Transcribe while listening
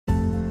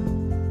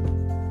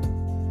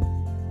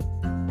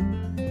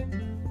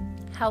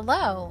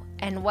Hello,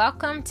 and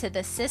welcome to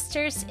the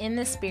Sisters in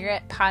the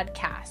Spirit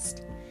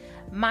podcast.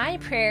 My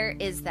prayer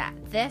is that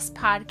this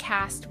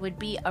podcast would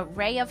be a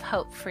ray of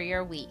hope for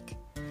your week.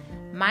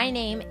 My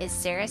name is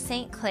Sarah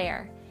St.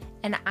 Clair,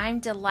 and I'm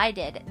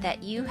delighted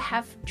that you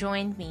have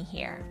joined me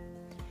here.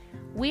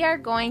 We are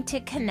going to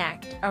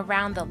connect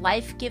around the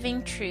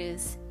life-giving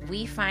truths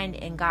we find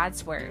in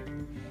God's Word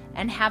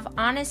and have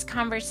honest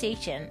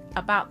conversation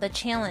about the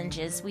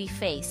challenges we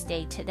face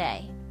day to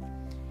day.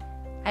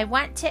 I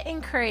want to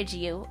encourage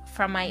you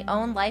from my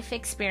own life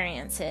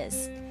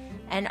experiences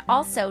and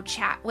also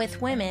chat with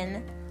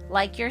women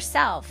like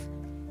yourself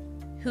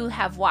who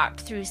have walked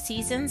through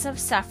seasons of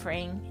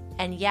suffering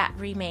and yet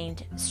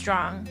remained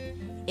strong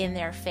in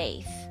their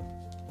faith.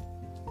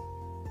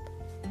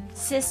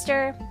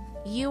 Sister,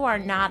 you are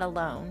not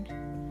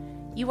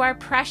alone. You are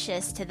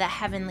precious to the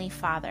Heavenly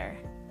Father.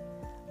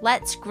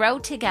 Let's grow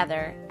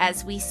together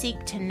as we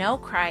seek to know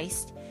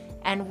Christ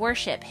and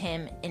worship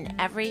Him in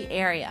every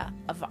area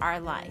of our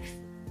life.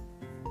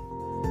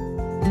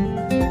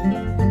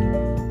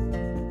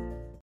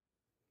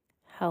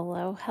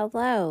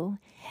 Hello,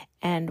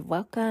 and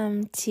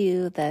welcome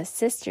to the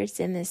Sisters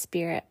in the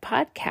Spirit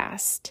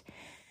podcast.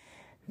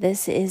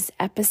 This is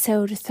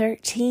episode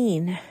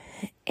 13,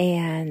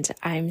 and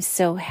I'm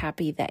so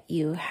happy that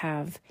you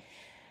have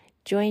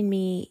joined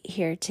me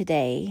here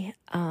today,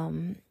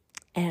 and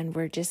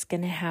we're just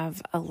going to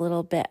have a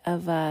little bit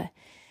of a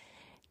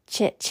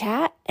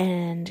chit-chat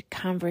and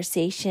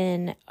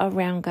conversation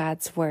around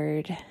God's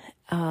Word.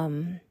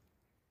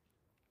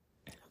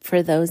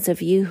 For those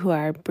of you who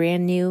are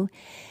brand new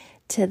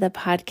to the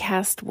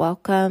podcast,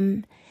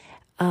 welcome.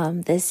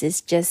 This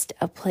is just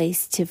a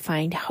place to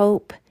find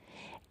hope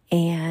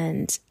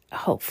and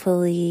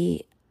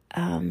hopefully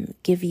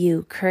give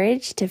you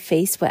courage to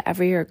face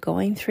whatever you're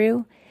going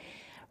through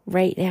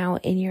right now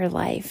in your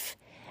life.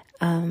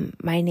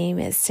 My name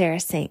is Sarah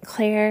St.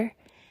 Clair.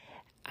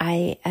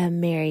 I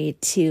am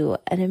married to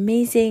an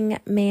amazing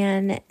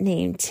man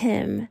named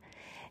Tim,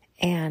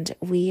 and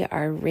we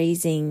are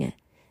raising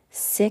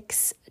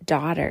 6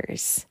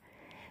 daughters.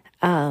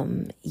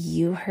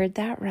 You heard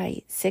that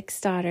right,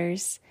 6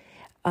 daughters,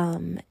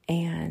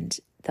 and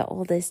the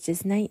oldest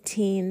is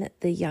 19,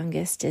 the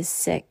youngest is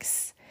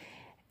 6,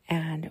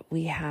 and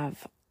we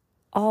have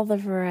all the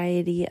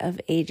variety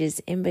of ages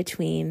in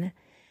between.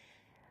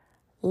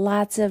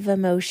 Lots of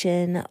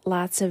emotion,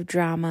 lots of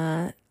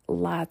drama,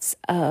 lots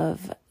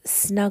of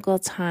snuggle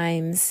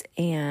times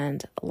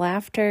and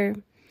laughter.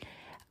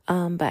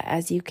 But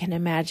as you can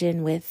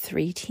imagine, with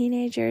 3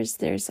 teenagers,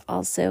 there's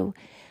also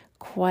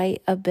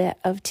quite a bit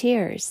of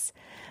tears.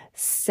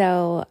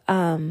 So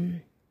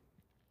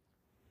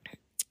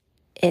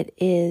it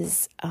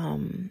is,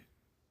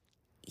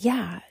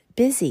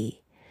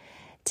 busy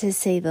to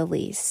say the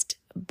least.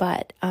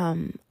 But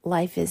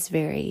life is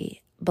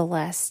very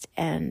blessed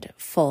and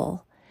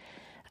full.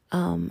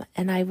 And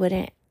I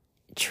wouldn't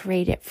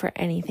trade it for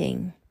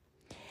anything.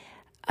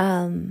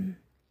 I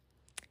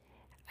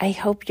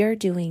hope you're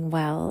doing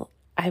well.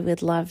 I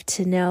would love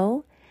to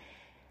know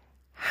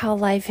how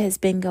life has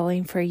been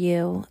going for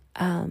you.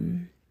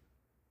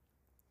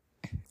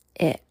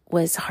 It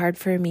was hard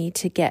for me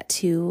to get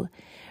to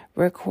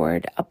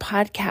record a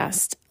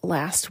podcast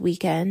last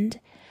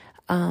weekend,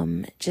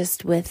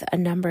 just with a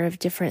number of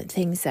different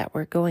things that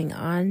were going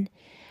on.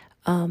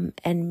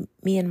 And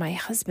me and my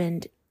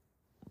husband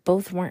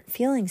both weren't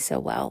feeling so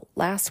well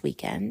last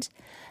weekend.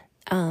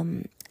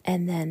 And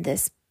then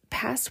this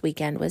past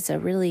weekend was a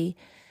really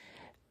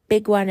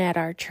big one at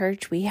our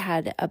church. We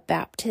had a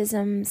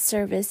baptism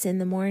service in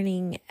the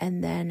morning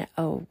and then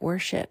a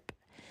worship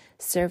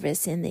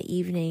service in the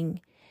evening.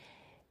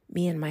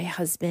 Me and my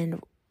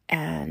husband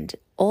and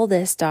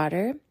oldest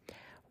daughter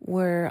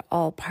were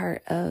all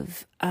part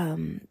of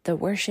the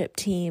worship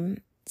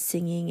team,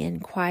 singing in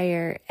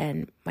choir,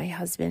 and my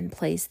husband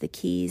plays the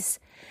keys.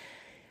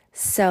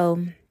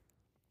 So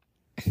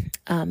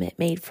it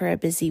made for a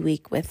busy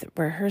week with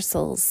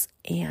rehearsals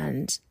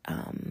and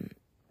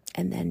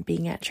then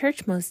being at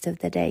church most of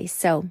the day.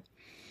 So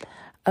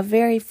a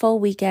very full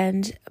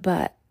weekend,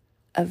 but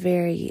a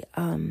very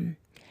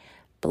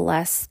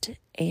blessed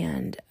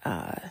and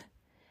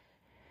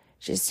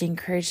just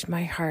encouraged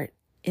my heart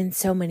in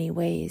so many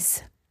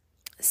ways.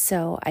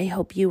 So I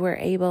hope you were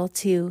able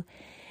to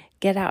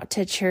get out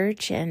to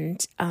church,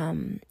 and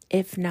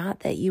if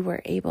not, that you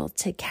were able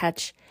to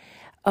catch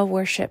a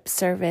worship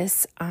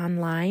service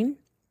online.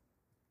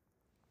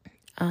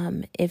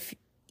 If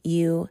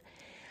you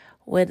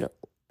would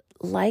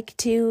like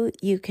to,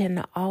 you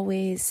can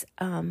always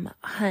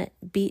hunt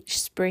Beach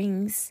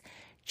Springs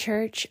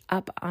Church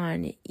up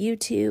on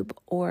YouTube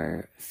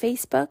or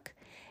Facebook.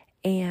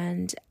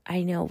 And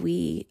I know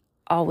we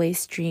always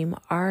stream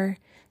our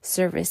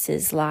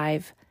services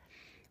live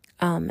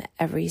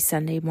every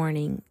Sunday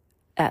morning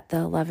at the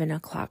 11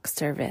 o'clock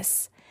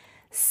service.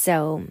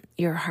 So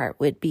your heart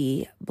would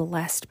be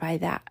blessed by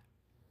that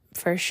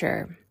for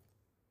sure.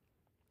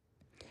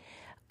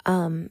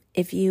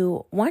 If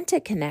you want to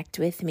connect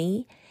with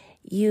me,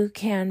 you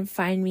can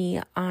find me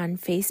on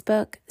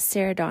Facebook,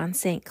 Sarah Dawn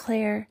St.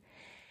 Clair.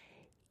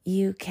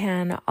 You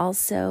can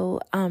also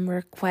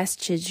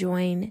request to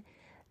join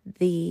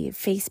the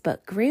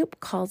Facebook group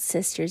called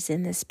Sisters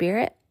in the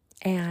Spirit.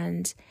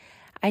 And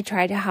I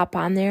try to hop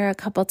on there a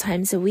couple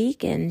times a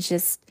week and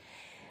just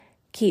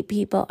keep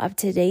people up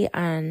to date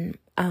on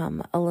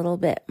a little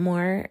bit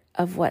more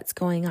of what's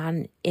going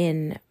on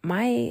in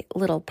my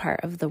little part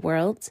of the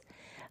world.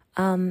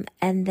 And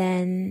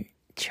then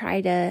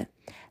try to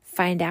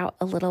find out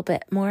a little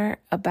bit more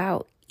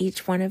about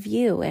each one of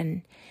you,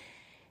 and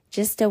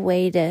just a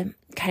way to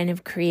kind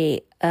of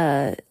create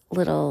a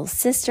little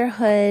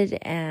sisterhood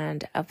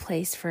and a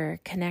place for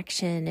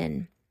connection.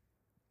 And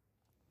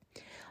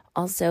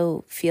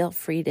also feel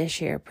free to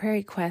share prayer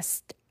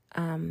requests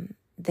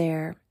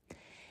there.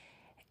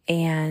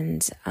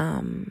 And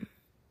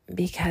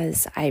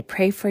because I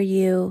pray for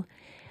you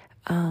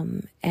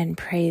and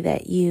pray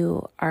that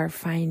you are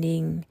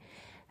finding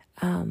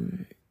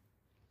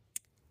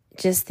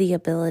just the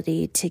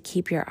ability to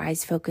keep your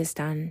eyes focused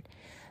on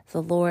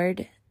the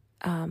Lord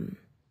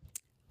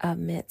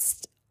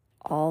amidst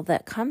all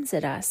that comes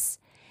at us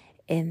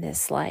in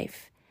this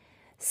life.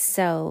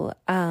 So,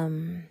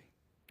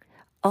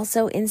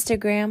 also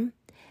Instagram.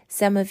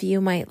 Some of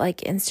you might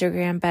like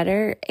Instagram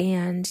better,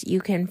 and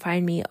you can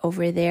find me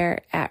over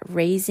there at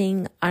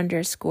raising_rubies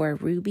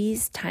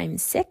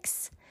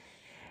 ×6.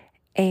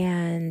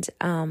 And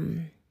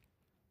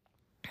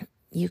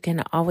you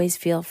can always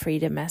feel free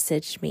to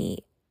message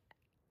me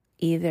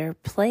either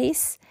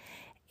place,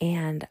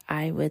 and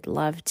I would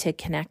love to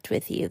connect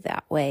with you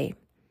that way.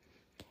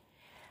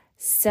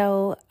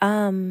 So,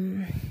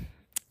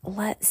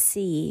 let's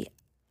see.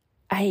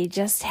 I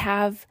just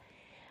have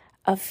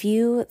a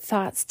few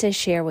thoughts to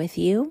share with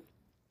you.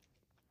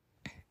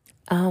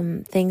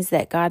 Things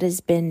that God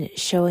has been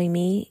showing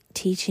me,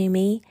 teaching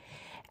me,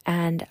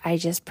 and I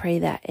just pray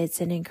that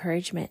it's an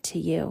encouragement to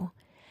you.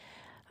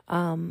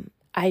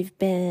 I've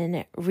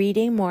been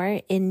reading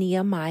more in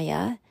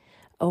Nehemiah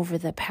over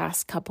the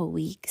past couple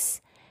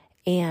weeks,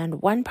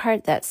 and one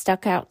part that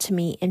stuck out to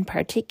me in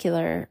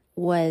particular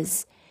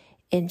was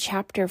in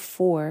chapter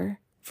 4,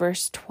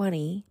 verse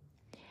 20.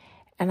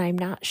 And I'm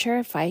not sure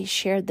if I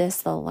shared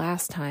this the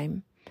last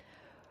time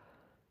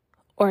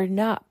or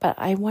not, but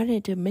I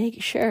wanted to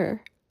make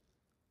sure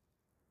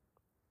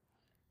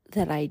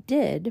that I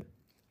did.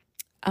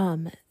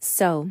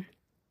 So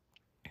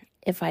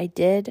if I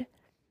did,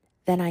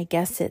 then I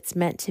guess it's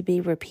meant to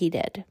be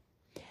repeated.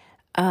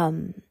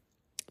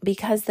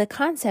 Because the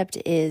concept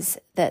is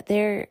that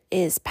there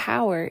is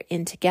power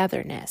in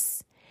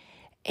togetherness,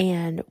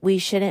 and we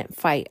shouldn't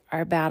fight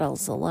our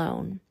battles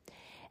alone.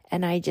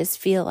 And I just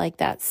feel like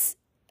that's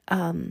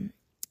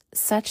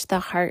such the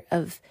heart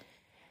of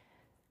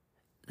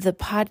the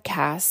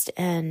podcast,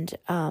 and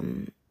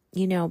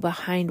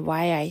behind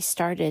why I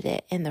started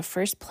it in the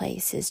first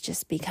place is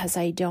just because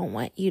I don't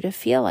want you to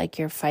feel like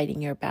you're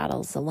fighting your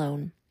battles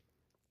alone.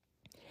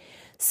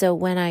 So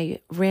when I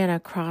ran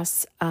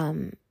across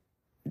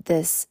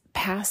this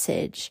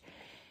passage,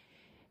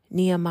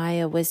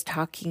 Nehemiah was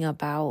talking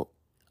about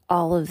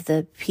all of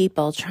the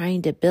people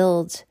trying to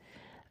build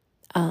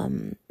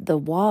the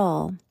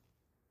wall,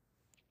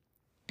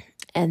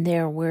 and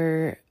there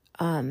were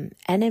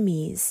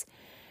enemies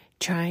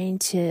trying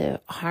to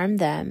harm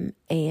them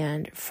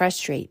and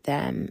frustrate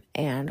them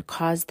and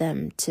cause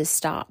them to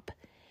stop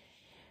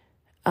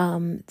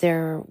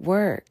their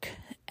work.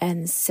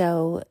 And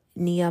so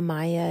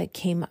Nehemiah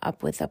came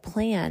up with a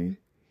plan,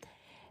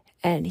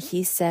 and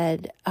he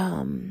said,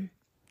 I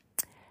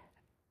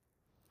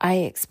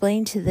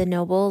explained to the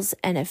nobles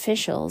and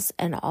officials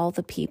and all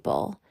the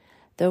people,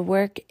 the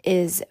work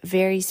is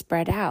very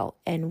spread out,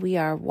 and we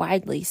are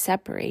widely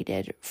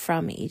separated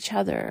from each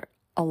other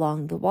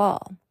along the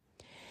wall.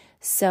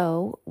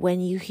 So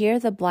when you hear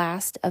the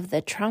blast of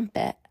the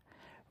trumpet,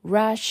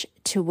 rush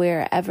to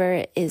wherever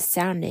it is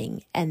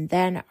sounding, and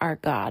then our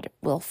God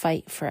will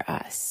fight for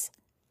us.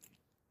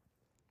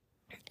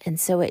 And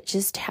so it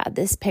just had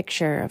this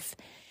picture of,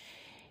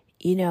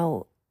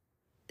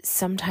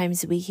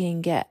 sometimes we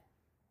can get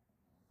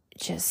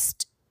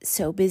just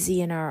so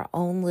busy in our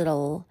own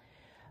little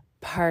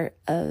part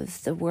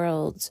of the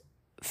world,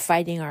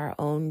 fighting our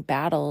own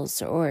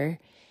battles, or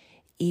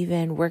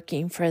even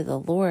working for the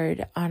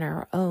Lord on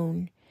our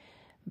own.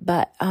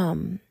 But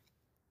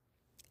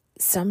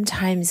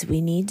sometimes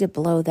we need to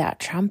blow that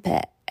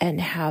trumpet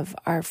and have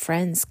our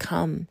friends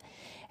come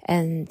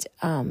and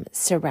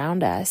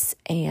surround us,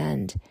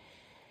 and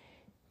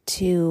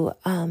to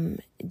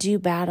do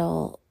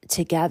battle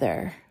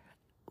together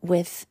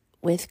with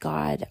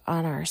God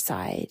on our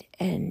side,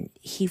 and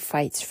He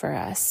fights for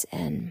us.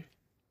 And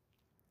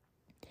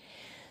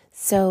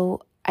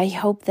so I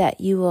hope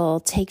that you will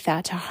take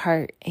that to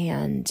heart,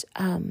 and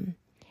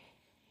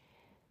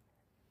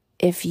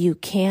if you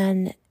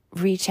can,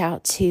 reach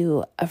out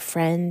to a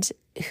friend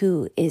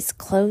who is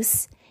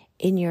close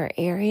in your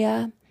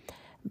area.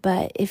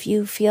 But if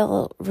you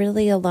feel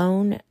really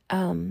alone,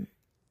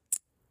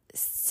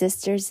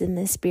 Sisters in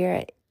the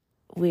Spirit,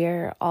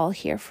 we're all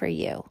here for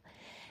you.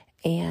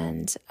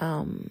 And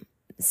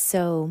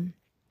so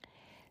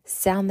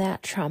sound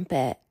that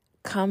trumpet,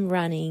 come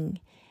running,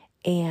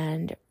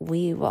 and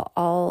we will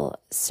all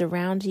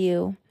surround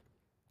you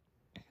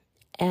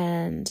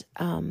and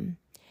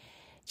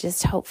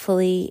just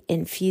hopefully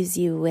infuse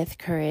you with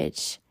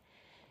courage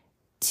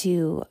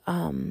to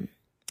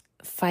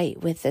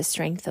fight with the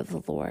strength of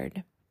the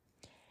Lord.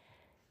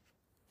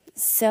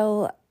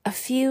 So a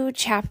few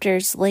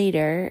chapters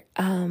later,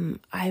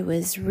 I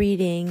was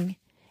reading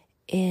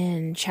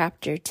in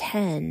chapter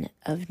 10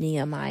 of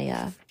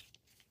Nehemiah,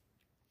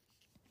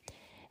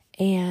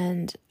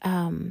 and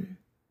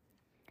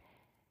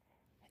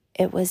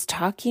it was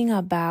talking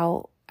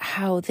about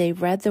how they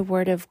read the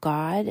Word of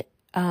God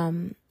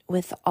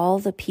with all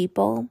the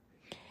people,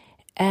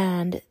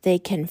 and they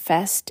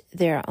confessed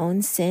their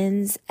own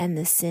sins and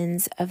the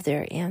sins of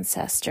their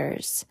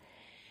ancestors.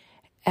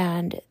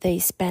 And they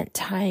spent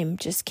time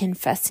just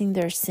confessing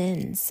their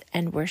sins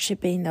and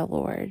worshiping the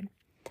Lord.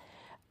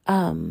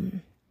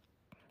 And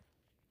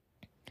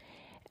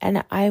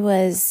I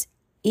was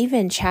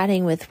even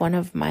chatting with one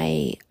of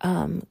my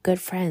good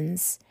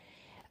friends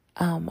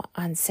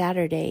on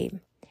Saturday,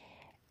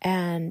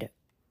 and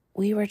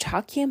we were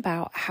talking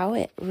about how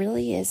it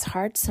really is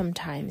hard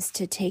sometimes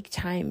to take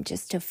time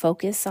just to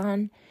focus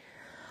on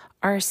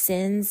our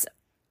sins,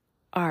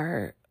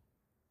 our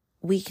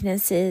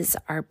weaknesses,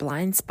 our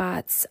blind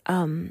spots,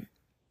 and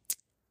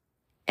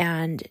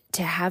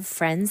to have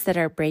friends that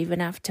are brave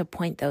enough to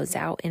point those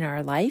out in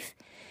our life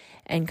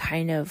and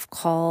kind of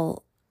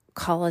call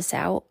us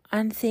out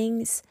on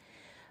things.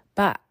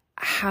 But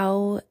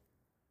how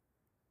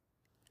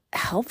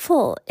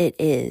helpful it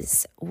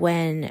is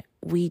when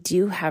we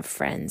do have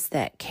friends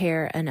that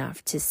care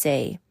enough to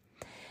say,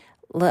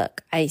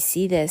 look, I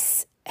see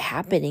this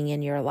happening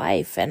in your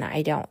life, and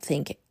I don't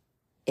think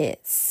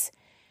it's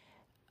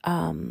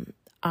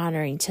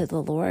honoring to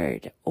the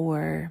Lord,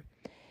 or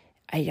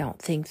I don't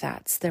think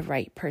that's the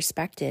right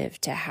perspective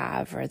to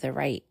have or the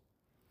right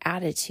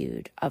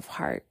attitude of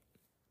heart.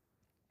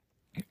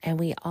 And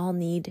we all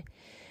need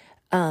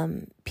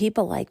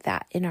people like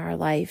that in our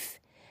life.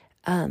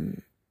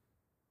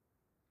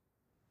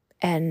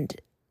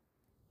 And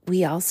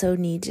we also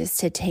need just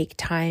to take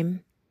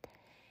time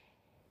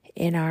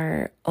in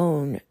our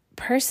own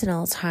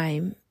personal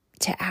time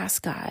to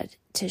ask God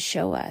to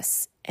show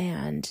us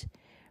and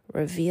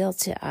reveal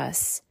to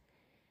us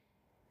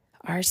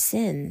our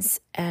sins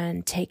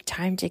and take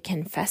time to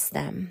confess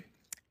them.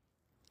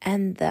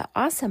 And the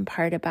awesome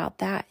part about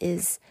that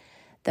is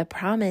the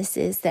promise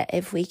is that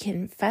if we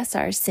confess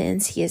our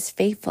sins, He is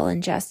faithful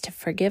and just to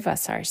forgive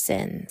us our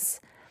sins.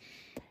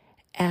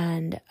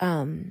 And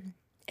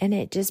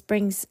it just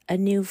brings a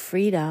new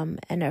freedom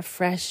and a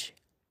fresh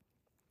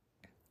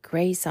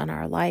grace on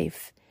our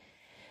life.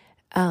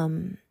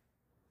 The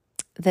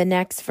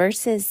next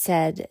verses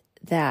said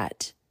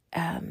that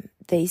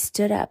they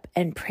stood up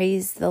and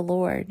praised the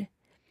Lord,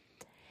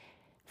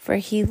 for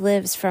He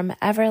lives from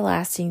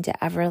everlasting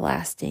to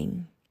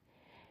everlasting.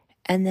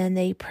 And then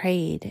they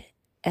prayed,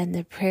 and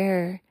the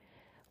prayer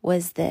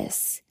was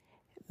this: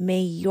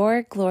 may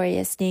your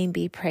glorious name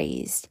be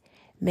praised.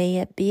 May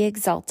it be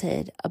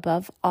exalted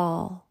above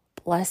all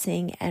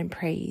blessing and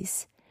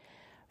praise.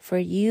 For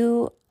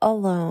you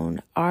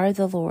alone are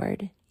the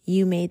Lord.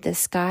 You made the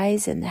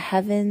skies and the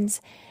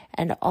heavens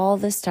and all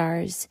the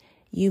stars.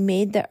 You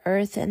made the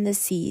earth and the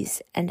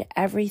seas and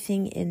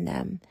everything in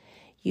them.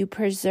 You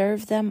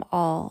preserve them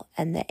all,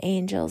 and the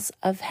angels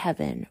of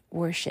heaven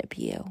worship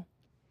you.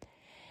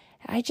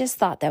 I just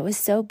thought that was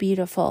so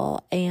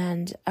beautiful.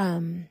 And,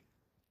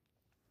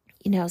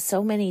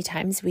 so many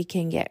times we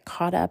can get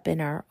caught up in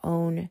our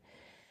own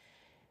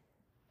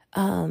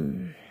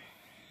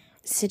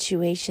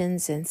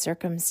situations and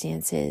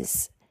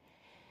circumstances.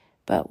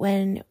 But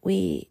when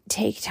we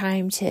take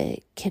time to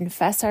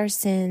confess our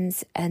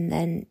sins and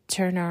then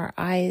turn our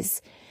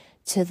eyes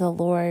to the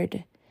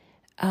Lord,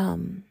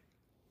 and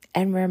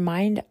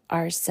remind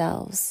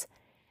ourselves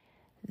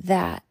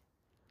that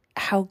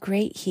how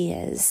great He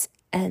is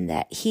and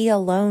that He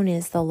alone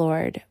is the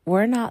Lord.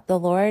 We're not the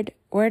Lord.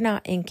 We're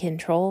not in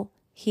control.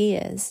 He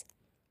is.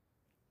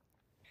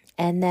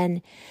 And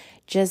then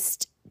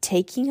just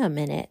taking a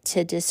minute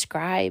to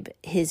describe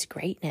His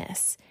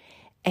greatness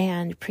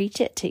and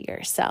preach it to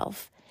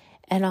yourself.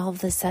 And all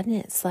of a sudden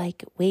it's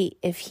like, wait,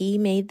 if He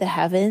made the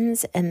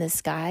heavens and the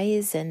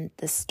skies and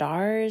the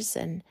stars,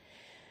 and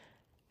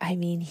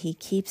He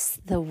keeps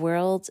the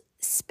world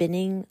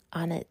spinning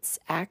on its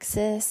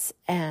axis,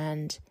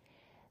 and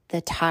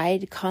the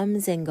tide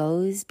comes and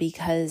goes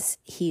because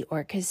He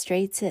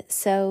orchestrates it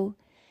so.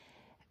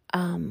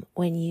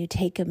 When you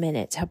take a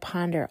minute to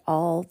ponder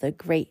all the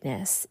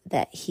greatness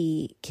that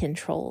He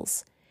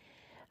controls,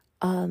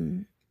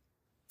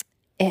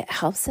 it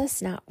helps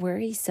us not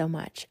worry so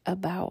much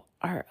about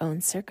our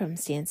own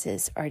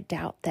circumstances or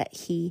doubt that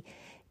He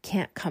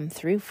can't come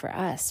through for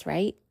us,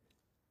 right?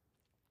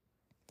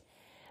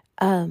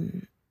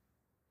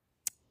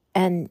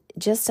 And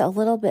just a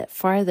little bit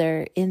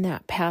farther in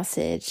that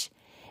passage,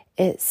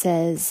 it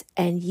says,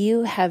 and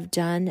you have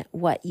done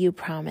what you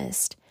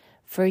promised,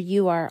 for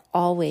you are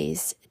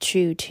always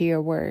true to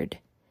your word.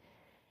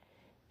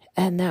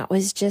 And that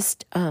was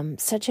just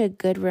such a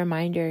good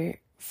reminder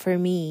for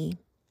me,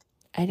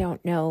 I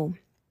don't know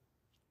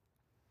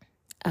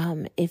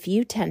if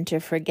you tend to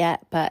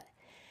forget, but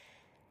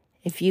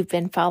if you've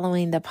been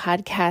following the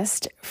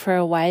podcast for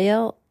a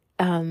while,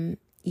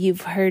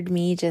 you've heard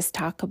me just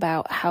talk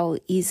about how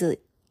easy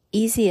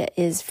it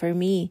is for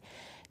me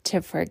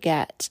to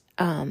forget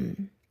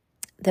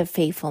the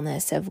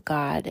faithfulness of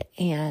God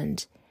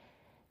and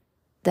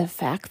the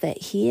fact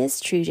that He is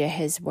true to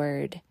His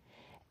word.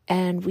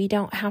 And we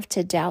don't have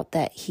to doubt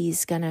that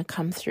He's going to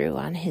come through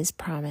on His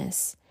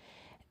promise.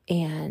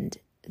 And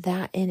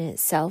that in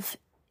itself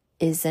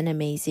is an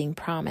amazing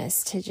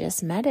promise to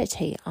just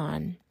meditate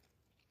on.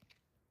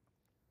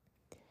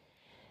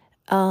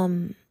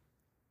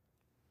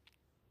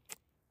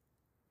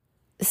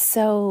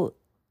 So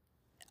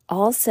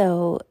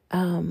also,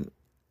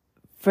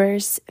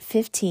 verse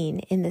 15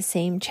 in the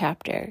same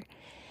chapter,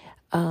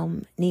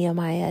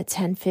 Nehemiah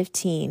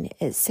 10:15,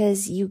 it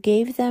says, "You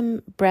gave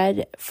them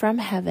bread from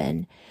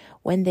heaven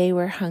when they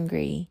were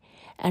hungry,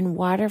 and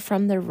water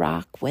from the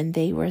rock when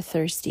they were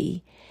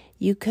thirsty.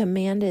 You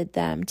commanded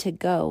them to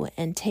go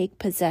and take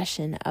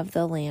possession of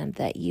the land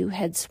that you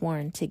had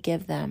sworn to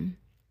give them."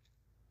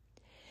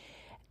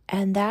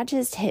 And that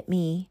just hit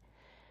me,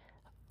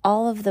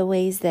 all of the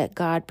ways that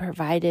God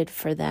provided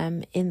for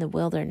them in the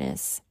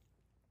wilderness.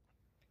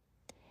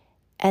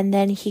 And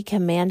then He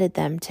commanded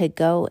them to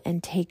go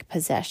and take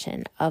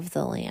possession of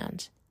the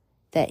land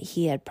that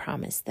He had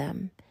promised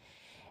them.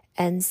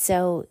 And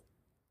so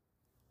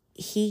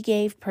He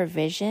gave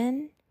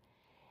provision,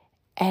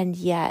 and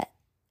yet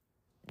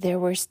there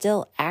were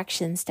still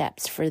action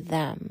steps for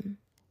them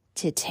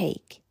to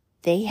take.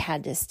 They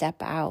had to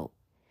step out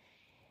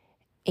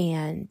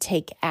and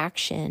take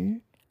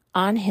action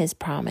on His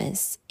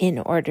promise in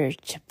order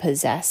to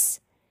possess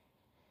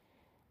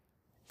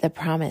the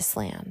promised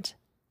land.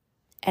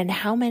 And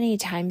how many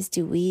times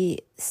do we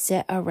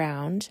sit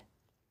around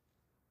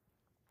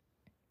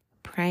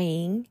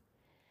praying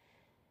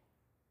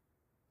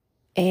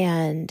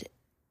and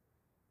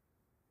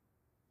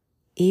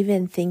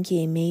even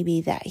thinking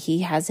maybe that He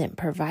hasn't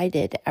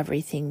provided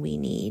everything we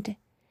need?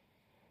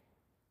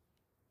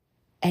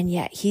 And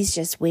yet He's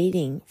just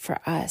waiting for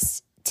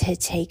us to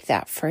take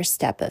that first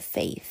step of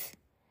faith.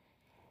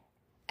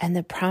 And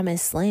the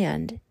promised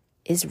land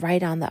is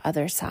right on the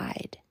other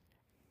side.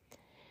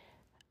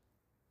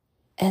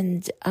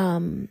 And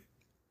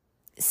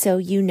so,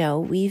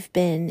 we've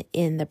been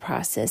in the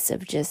process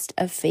of just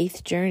a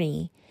faith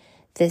journey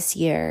this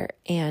year,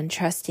 and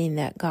trusting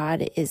that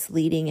God is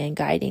leading and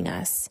guiding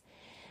us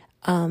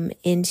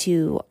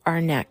into our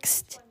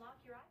next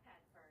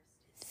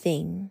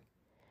thing,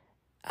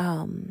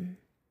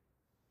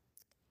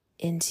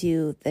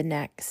 into the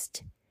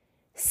next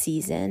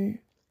season.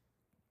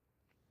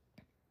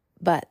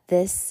 But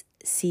this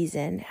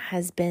season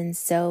has been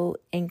so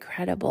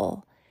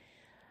incredible,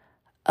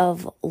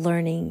 of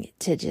learning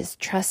to just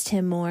trust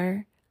Him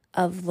more,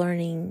 of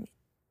learning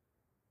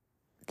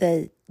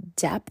the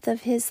depth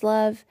of His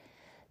love,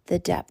 the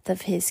depth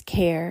of His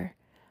care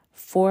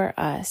for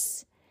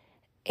us.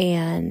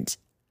 And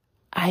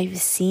I've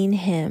seen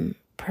Him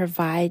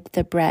provide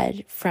the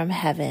bread from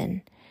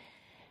heaven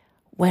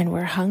when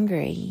we're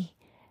hungry,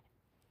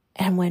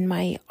 and when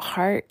my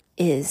heart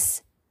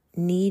is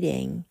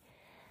needing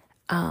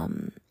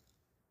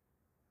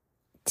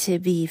to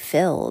be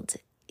filled,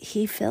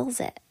 He fills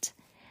it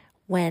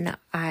when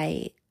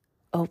I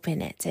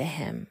open it to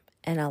Him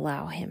and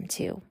allow Him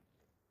to.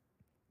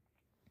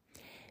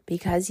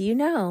 Because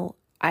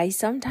I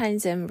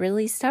sometimes am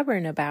really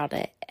stubborn about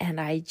it,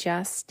 and I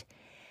just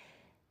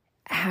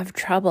have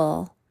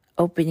trouble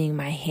opening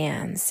my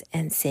hands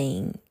and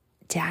saying,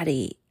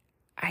 "Daddy,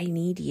 I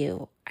need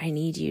you. I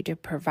need you to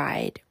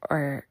provide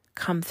or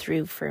come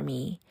through for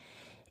me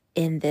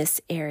in this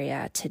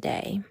area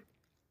today."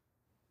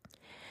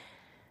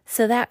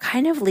 So that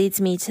kind of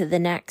leads me to the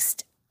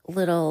next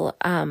little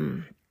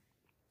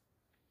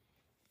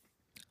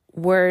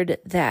word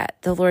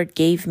that the Lord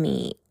gave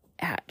me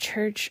at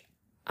church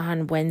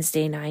on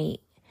Wednesday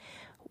night.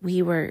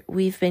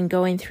 We've been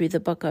going through the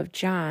book of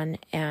John,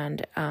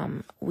 and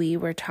we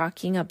were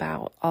talking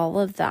about all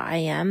of the I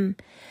am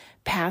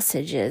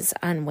passages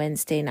on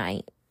Wednesday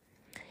night.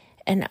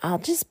 And I'll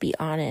just be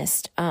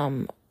honest,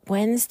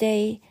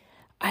 Wednesday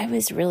I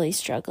was really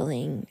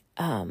struggling.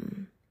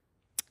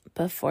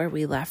 Before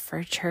we left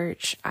for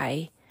church,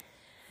 I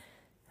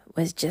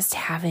was just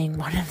having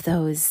one of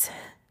those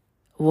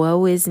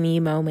woe is me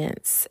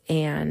moments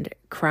and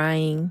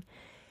crying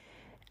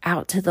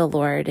out to the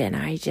Lord. And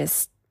I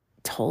just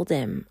told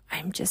Him,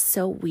 I'm just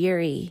so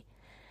weary.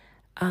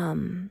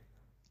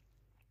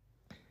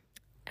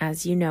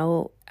 As you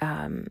know,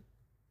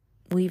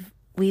 we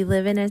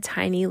live in a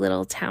tiny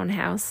little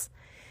townhouse,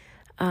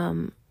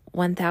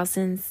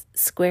 1,000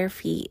 square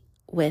feet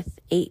with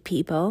 8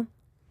 people.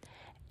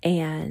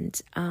 And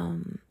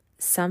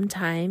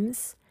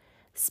sometimes,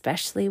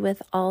 especially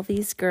with all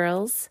these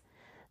girls,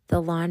 the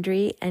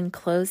laundry and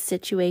clothes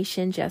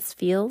situation just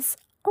feels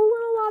a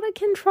little out of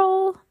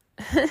control.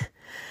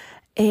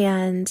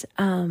 And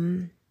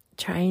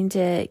trying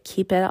to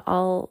keep it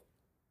all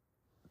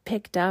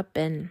picked up.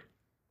 And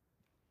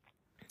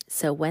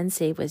so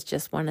Wednesday was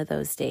just one of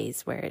those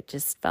days where it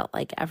just felt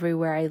like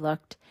everywhere I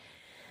looked,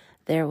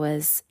 there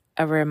was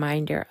a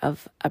reminder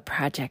of a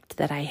project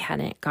that I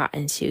hadn't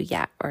gotten to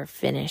yet, or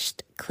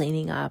finished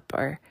cleaning up,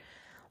 or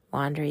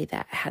laundry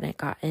that hadn't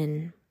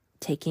gotten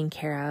taken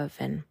care of.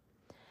 And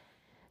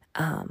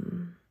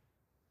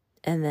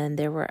then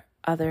there were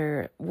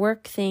other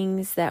work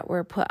things that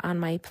were put on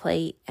my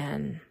plate,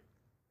 and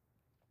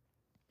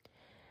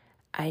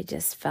I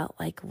just felt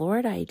like,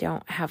 Lord, I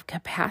don't have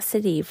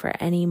capacity for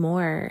any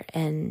more.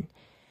 And,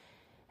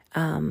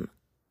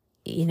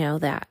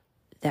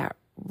 that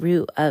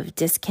root of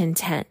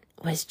discontent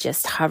was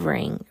just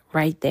hovering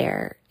right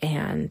there.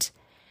 And,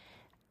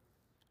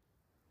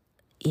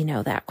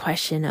 that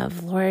question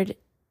of, Lord,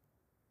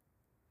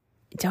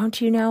 don't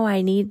you know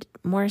I need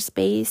more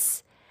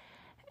space?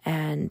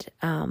 And,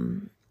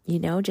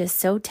 just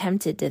so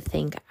tempted to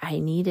think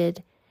I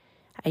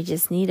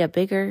just need a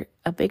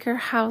bigger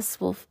house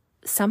will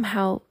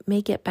somehow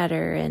make it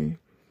better. And,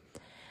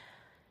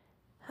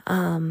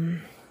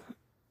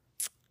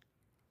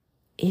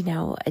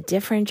 a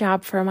different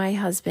job for my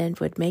husband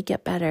would make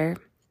it better.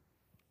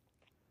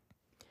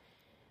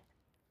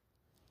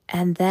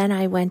 And then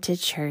I went to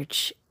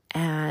church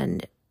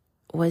and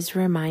was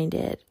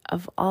reminded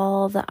of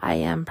all the I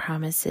am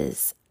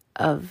promises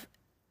of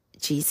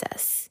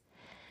Jesus.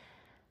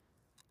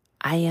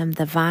 I am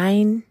the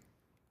vine.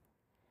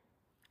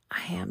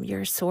 I am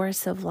your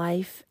source of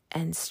life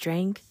and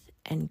strength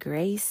and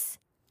grace.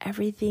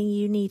 Everything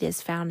you need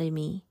is found in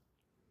me.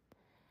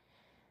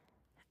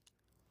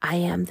 I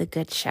am the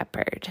good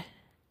shepherd.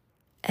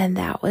 And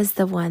that was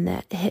the one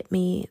that hit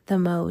me the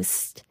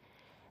most.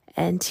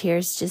 And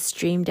tears just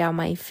streamed down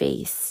my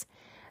face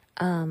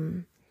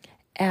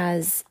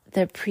as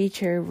the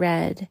preacher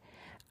read,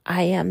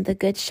 I am the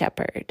good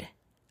shepherd.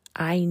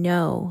 I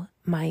know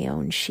my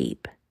own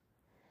sheep.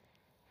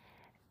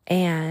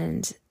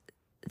 And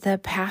the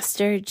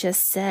pastor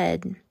just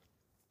said,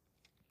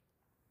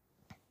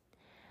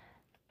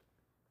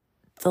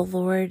 the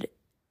Lord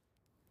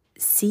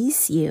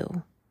sees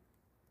you.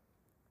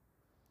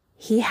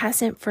 He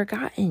hasn't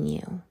forgotten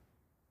you.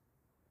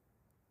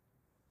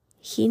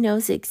 He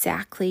knows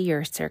exactly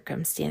your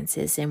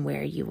circumstances and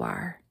where you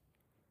are.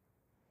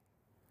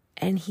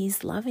 And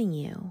He's loving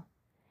you,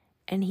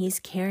 and He's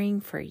caring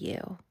for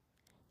you.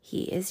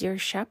 He is your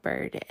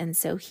shepherd, and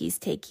so He's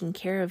taking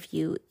care of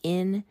you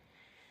in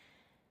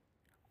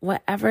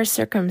whatever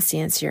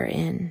circumstance you're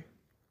in.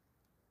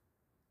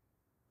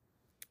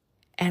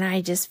 And I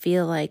just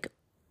feel like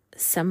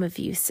some of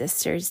you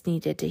sisters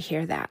needed to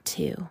hear that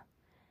too.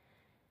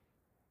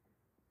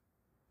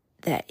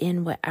 That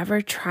in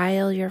whatever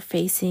trial you're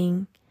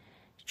facing,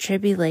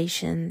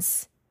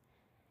 tribulations,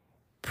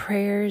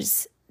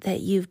 prayers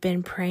that you've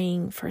been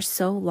praying for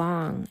so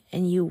long,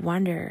 and you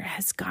wonder,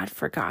 has God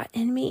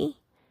forgotten me?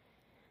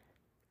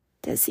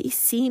 Does He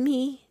see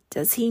me?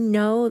 Does He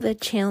know the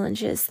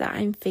challenges that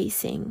I'm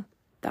facing,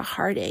 the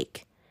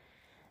heartache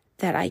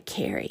that I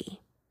carry?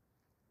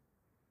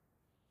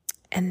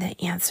 And the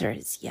answer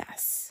is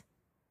yes.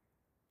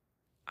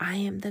 I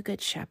am the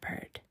good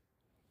shepherd,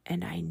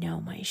 and I know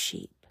my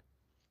sheep.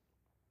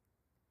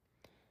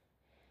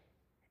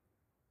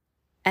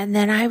 And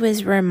then I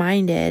was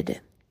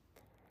reminded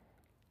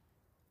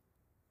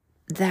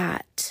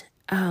that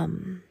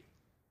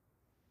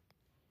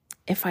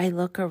if I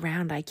look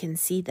around, I can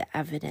see the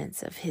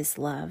evidence of His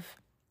love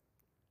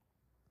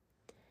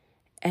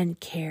and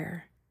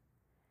care.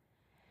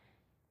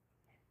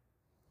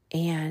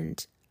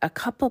 And a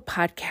couple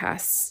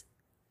podcasts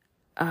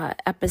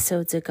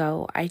episodes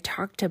ago, I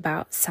talked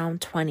about Psalm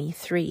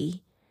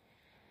 23.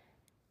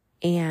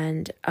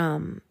 And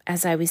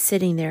as I was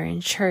sitting there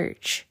in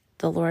church,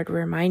 the Lord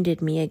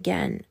reminded me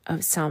again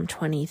of Psalm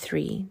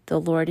 23. The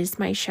Lord is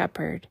my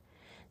shepherd,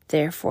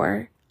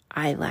 therefore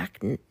I lack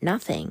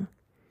nothing,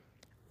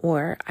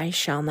 or I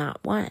shall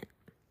not want.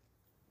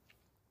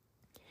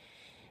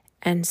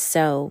 And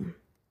so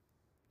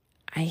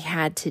I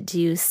had to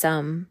do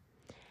some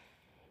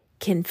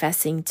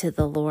confessing to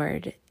the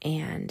Lord,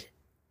 and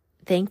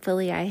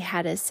thankfully I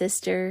had a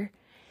sister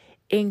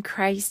in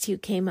Christ who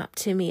came up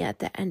to me at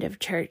the end of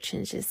church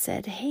and just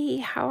said, "Hey,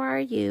 how are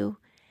you?"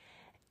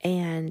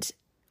 And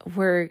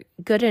we're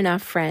good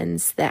enough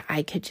friends that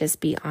I could just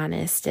be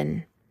honest.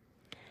 And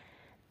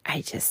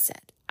I just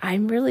said,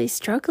 I'm really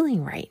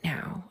struggling right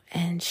now.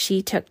 And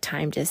she took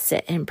time to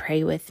sit and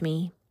pray with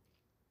me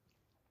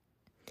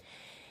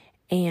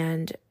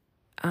and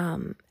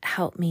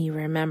help me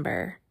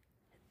remember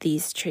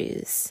these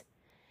truths.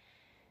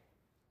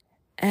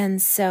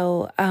 And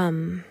so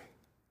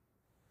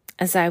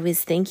as I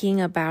was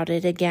thinking about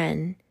it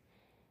again,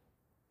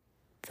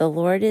 the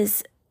Lord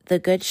is the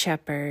good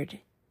shepherd.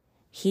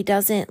 He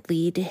doesn't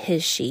lead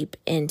His sheep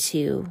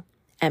into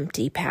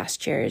empty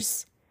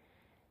pastures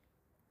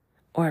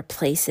or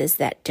places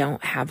that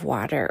don't have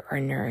water or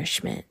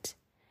nourishment.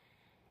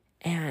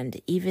 And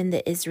even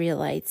the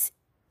Israelites,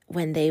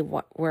 when they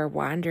were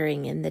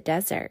wandering in the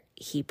desert,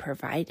 He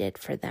provided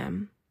for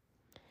them.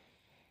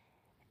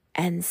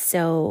 And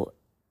so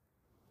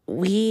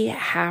we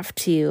have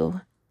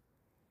to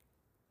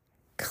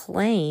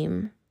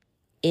claim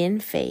in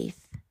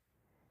faith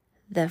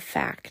the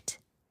fact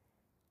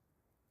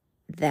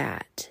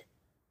that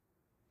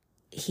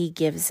He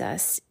gives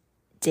us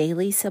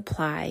daily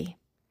supply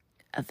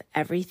of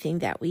everything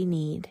that we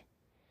need.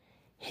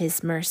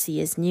 His mercy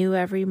is new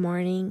every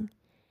morning.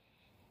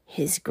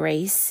 His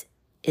grace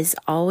is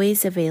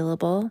always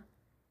available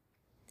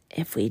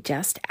if we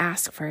just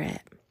ask for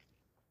it.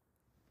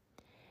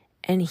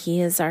 And He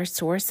is our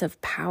source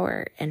of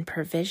power and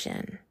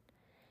provision.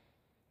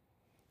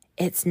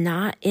 It's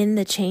not in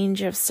the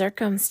change of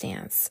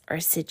circumstance or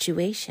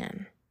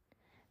situation,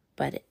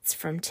 but it's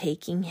from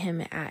taking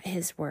Him at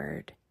His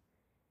word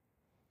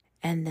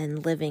and then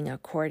living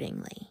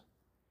accordingly.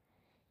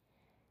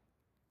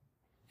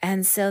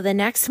 And so the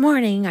next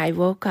morning I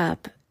woke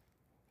up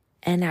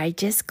and I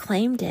just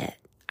claimed it.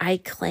 I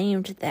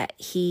claimed that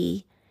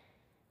He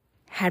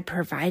had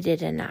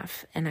provided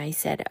enough. And I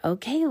said,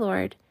 okay,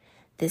 Lord,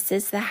 this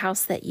is the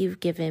house that you've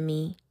given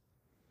me.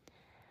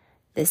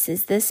 This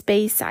is the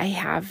space I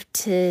have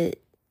to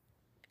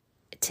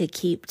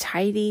keep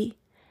tidy,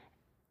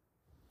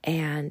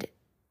 and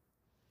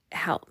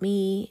help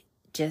me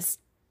just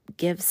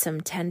give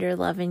some tender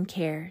love and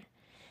care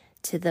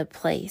to the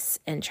place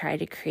and try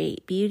to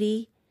create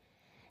beauty.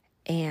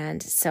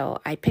 And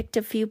so I picked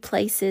a few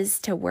places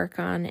to work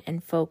on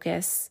and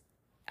focus,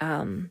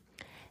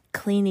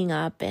 cleaning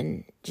up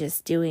and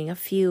just doing a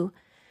few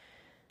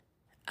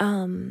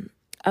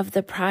of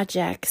the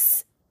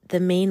projects, the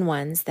main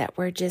ones that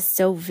were just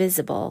so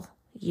visible,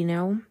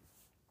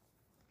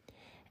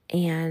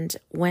 and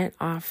went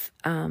off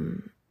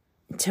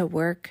to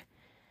work.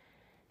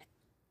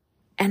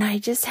 And I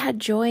just had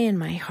joy in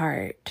my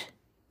heart,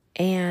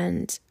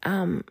 and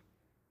the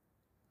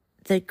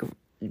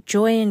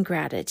joy and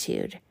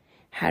gratitude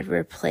had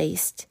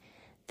replaced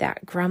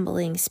that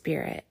grumbling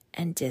spirit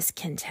and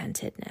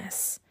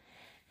discontentedness.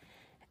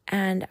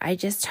 And I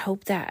just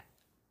hope that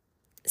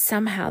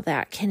somehow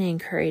that can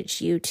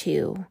encourage you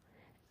too.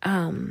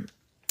 And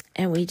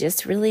we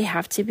just really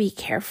have to be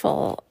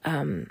careful.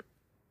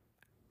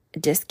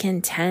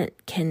 Discontent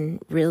can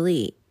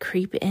really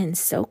creep in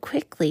so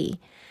quickly.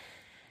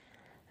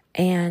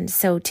 And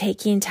so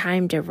taking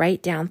time to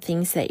write down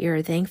things that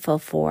you're thankful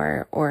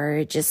for,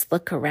 or just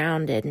look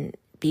around and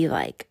be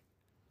like,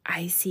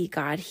 I see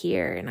God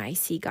here and I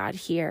see God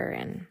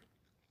here.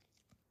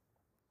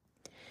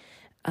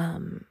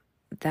 And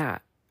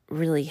that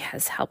really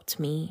has helped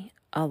me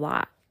a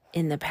lot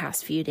in the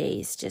past few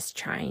days, just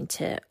trying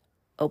to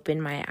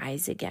open my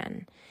eyes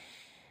again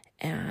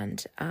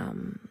and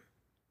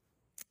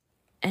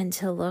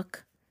to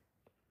look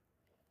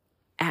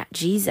at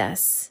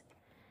Jesus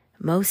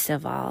most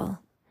of all.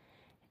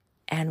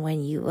 And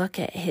when you look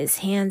at His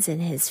hands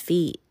and His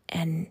feet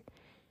and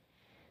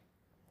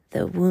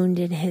the wound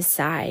in His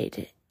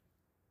side,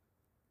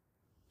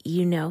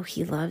 you know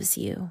He loves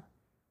you.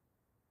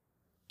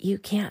 You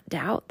can't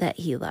doubt that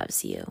He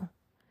loves you.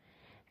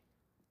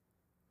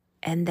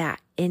 And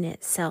that in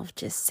itself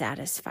just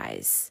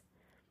satisfies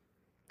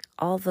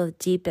all the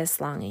deepest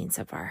longings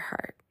of our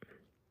heart.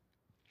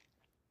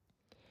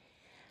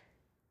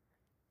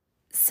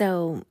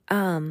 So,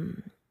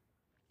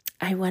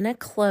 I want to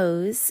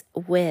close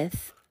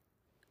with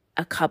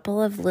a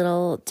couple of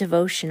little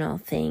devotional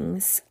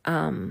things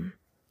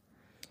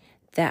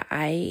that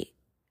I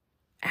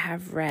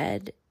have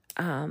read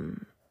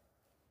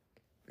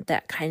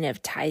that kind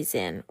of ties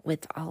in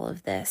with all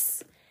of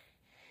this.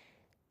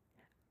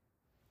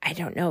 I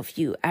don't know if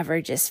you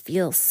ever just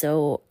feel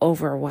so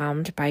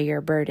overwhelmed by your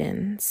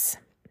burdens,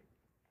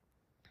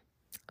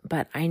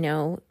 but I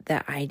know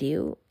that I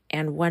do.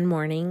 And one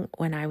morning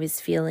when I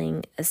was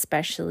feeling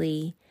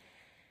especially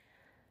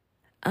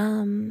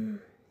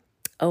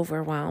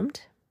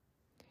overwhelmed,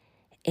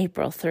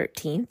 April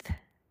 13th,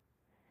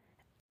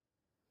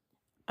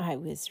 I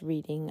was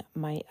reading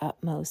My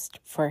Utmost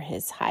for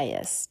His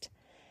Highest,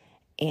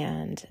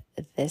 and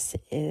this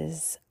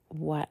is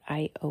what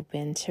I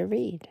opened to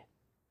read.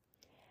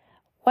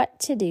 What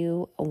to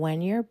do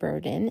when your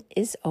burden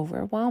is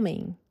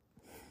overwhelming.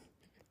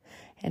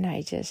 And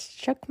I just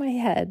shook my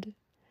head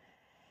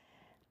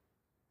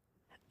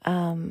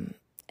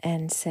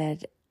and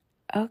said,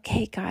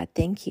 okay, God,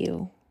 thank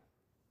you.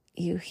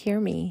 You hear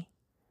me.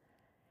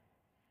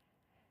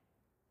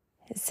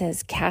 It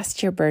says,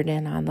 cast your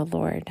burden on the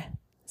Lord.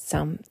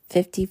 Psalm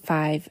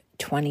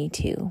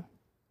 55:22.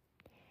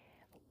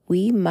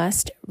 We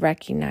must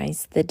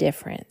recognize the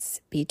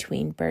difference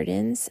between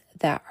burdens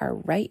that are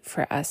right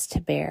for us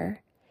to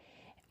bear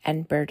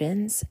and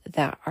burdens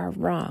that are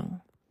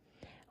wrong.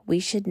 We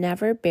should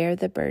never bear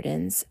the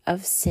burdens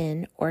of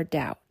sin or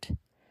doubt.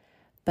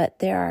 But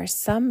there are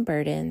some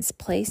burdens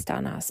placed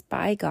on us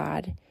by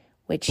God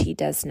which He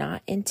does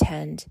not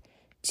intend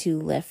to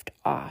lift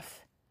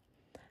off.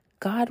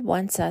 God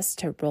wants us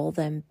to roll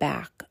them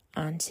back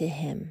onto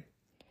Him,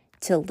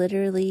 to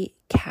literally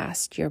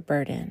cast your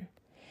burden,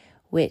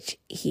 which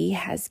He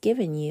has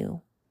given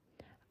you,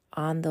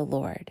 on the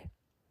Lord.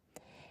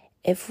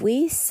 If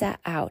we set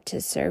out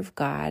to serve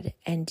God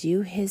and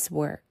do His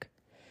work,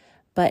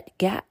 but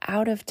get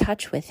out of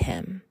touch with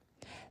Him.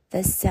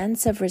 The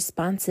sense of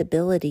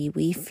responsibility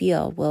we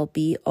feel will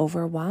be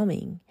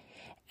overwhelming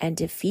and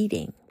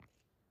defeating.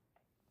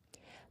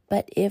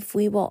 But if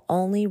we will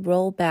only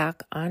roll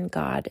back on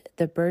God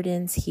the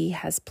burdens He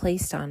has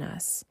placed on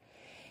us,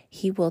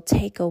 He will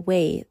take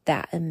away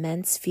that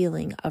immense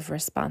feeling of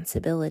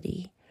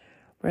responsibility,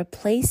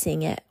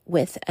 replacing it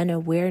with an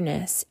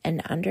awareness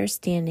and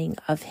understanding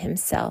of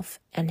Himself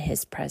and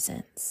His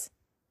presence.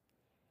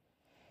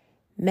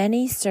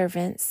 Many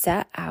servants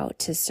set out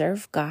to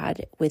serve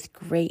God with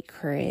great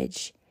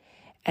courage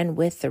and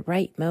with the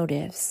right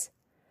motives,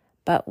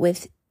 but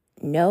with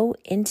no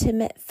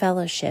intimate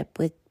fellowship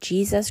with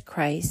Jesus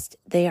Christ,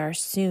 they are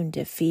soon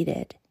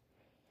defeated.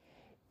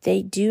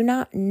 They do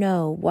not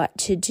know what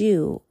to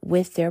do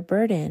with their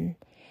burden,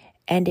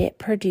 and it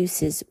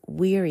produces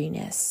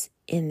weariness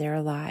in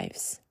their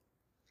lives.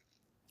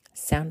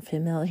 Sound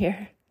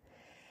familiar?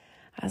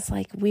 I was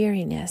like,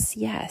 weariness,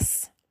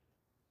 yes.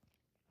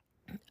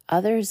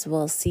 Others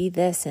will see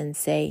this and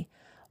say,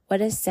 what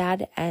a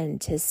sad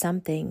end to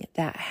something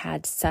that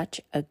had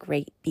such a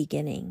great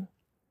beginning.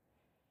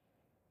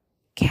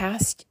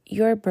 Cast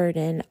your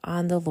burden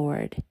on the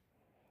Lord.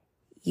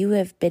 You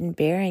have been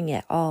bearing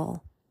it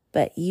all,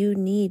 but you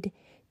need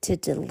to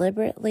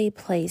deliberately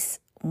place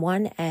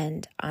one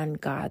end on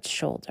God's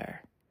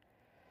shoulder.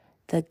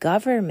 The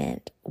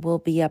government will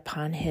be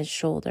upon His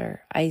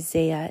shoulder,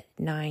 Isaiah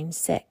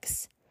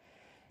 9:6.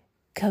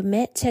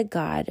 Commit to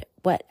God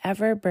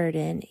whatever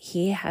burden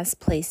He has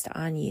placed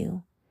on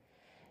you.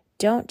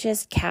 Don't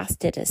just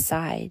cast it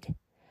aside,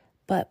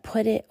 but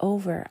put it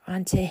over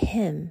onto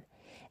Him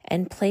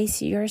and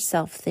place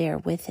yourself there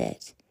with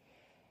it.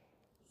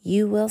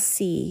 You will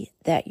see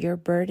that your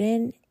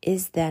burden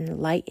is then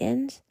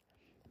lightened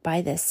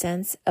by the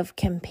sense of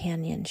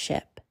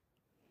companionship.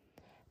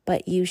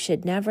 But you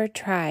should never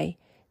try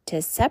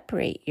to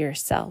separate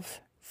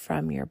yourself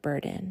from your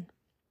burden.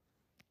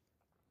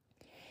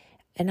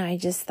 And I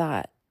just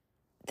thought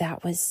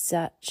that was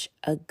such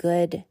a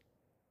good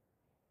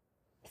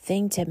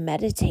thing to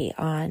meditate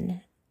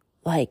on.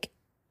 Like,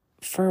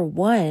 for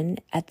one,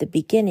 at the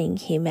beginning,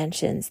 he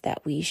mentions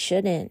that we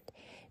shouldn't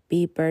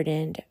be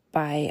burdened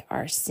by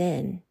our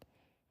sin,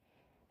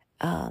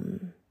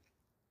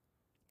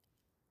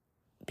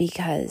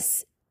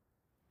 because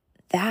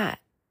that,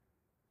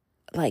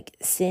 like,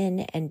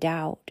 sin and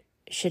doubt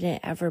shouldn't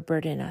ever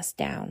burden us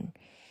down,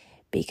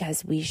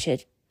 because we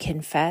should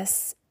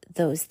confess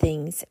those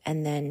things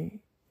and then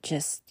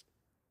just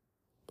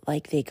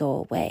like they go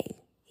away.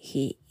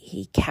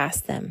 He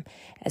casts them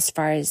as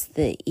far as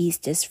the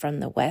east is from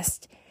the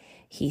west,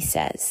 he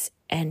says,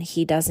 and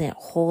He doesn't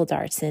hold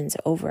our sins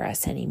over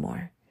us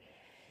anymore.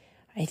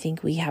 I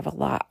think we have a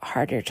lot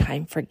harder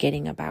time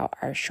forgetting about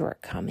our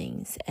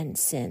shortcomings and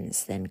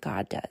sins than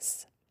God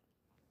does.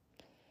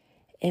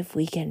 If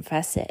we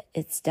confess it,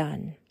 it's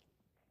done.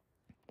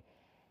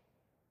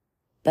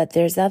 But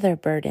there's other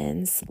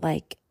burdens,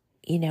 like,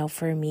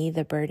 for me,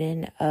 the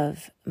burden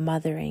of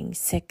mothering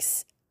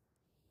 6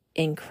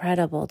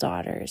 incredible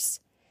daughters.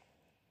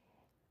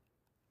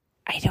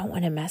 I don't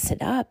want to mess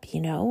it up,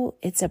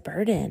 it's a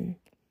burden.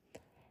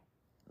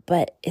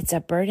 But it's a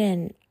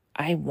burden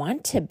I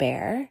want to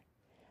bear.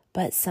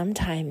 But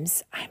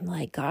sometimes I'm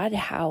like, God,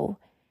 how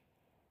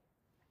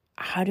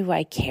do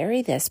I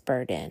carry this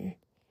burden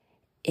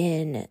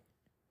in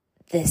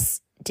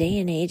this day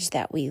and age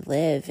that we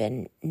live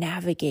and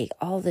navigate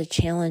all the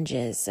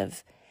challenges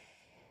of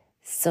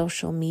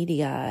social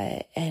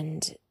media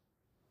and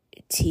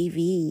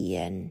TV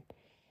and,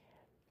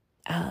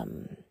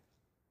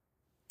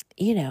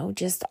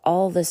 just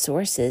all the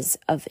sources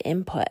of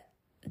input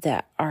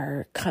that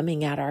are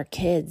coming at our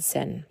kids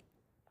and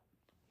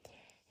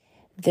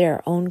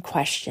their own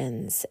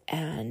questions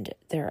and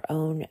their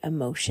own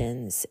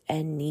emotions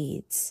and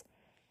needs.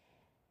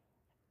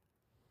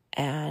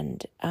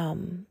 And,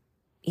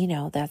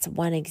 that's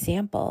one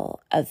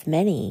example of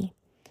many.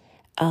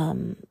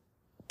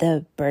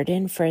 The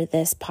burden for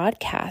this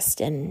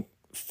podcast and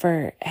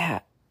for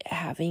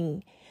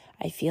having,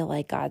 I feel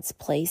like God's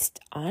placed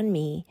on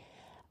me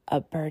a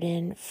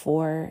burden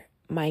for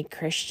my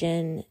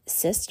Christian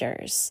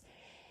sisters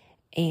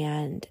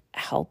and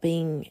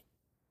helping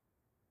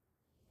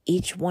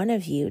each one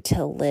of you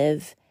to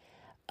live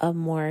a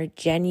more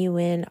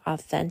genuine,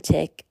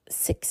 authentic,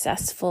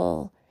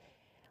 successful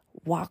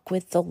walk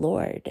with the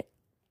Lord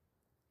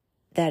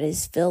that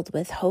is filled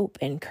with hope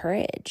and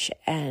courage.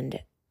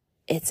 And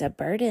it's a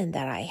burden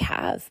that I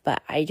have,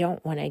 but I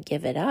don't want to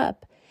give it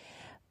up.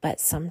 But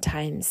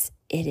sometimes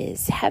it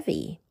is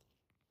heavy.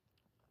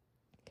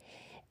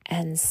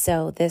 And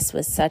so this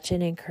was such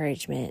an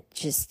encouragement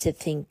just to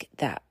think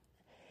that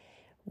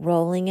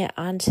rolling it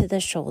onto the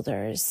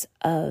shoulders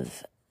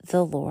of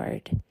the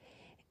Lord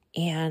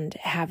and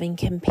having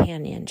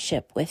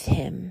companionship with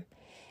Him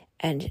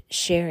and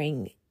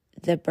sharing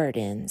the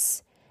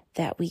burdens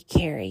that we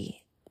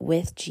carry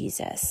with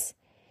Jesus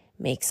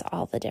makes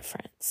all the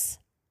difference.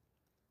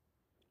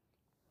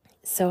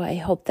 So I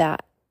hope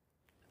that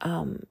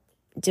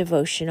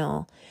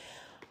devotional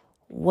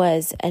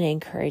was an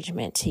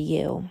encouragement to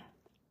you.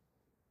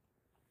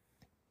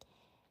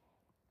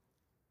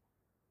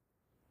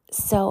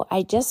 So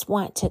I just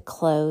want to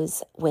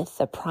close with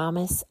the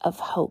promise of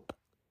hope.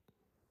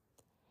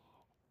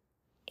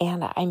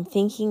 And I'm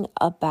thinking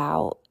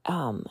about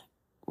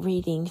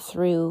reading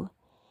through.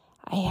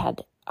 I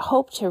had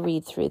hoped to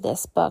read through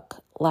this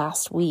book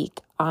last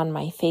week on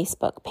my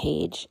Facebook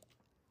page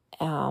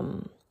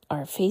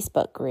or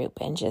Facebook group,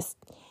 and just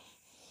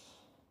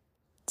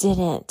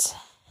didn't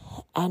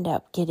end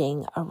up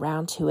getting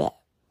around to it.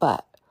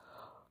 But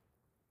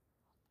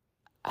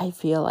I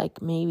feel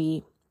like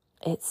maybe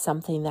it's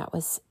something that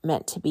was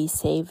meant to be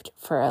saved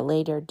for a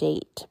later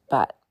date,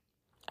 but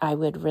I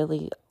would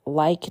really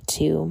like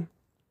to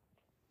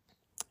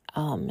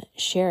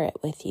share it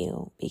with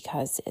you,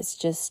 because it's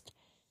just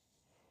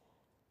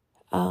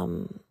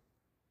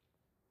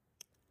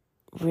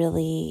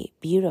really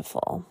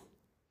beautiful.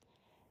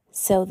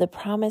 So the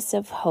promise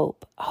of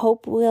hope.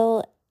 Hope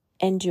will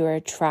endure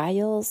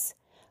trials,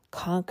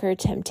 conquer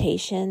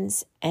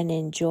temptations, and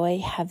enjoy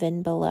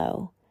heaven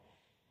below.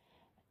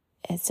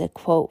 It's a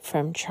quote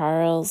from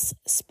Charles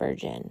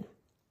Spurgeon.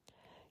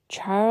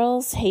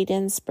 Charles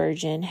Haddon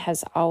Spurgeon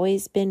has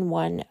always been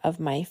one of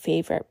my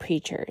favorite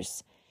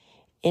preachers.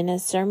 In a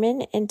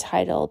sermon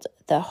entitled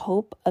 "The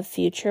Hope of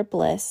Future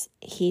Bliss,"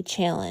 he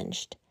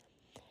challenged,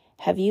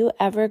 "Have you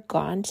ever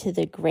gone to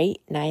the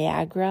great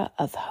Niagara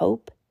of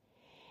hope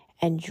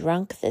and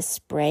drunk the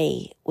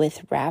spray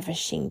with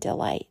ravishing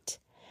delight?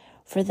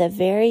 For the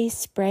very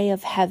spray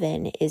of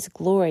heaven is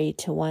glory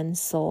to one's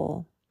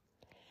soul."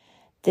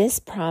 This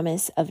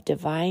promise of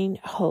divine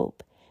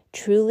hope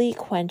truly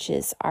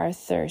quenches our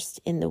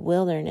thirst in the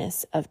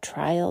wilderness of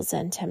trials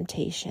and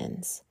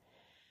temptations.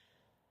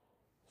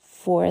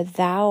 For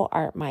thou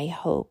art my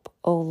hope,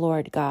 O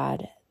Lord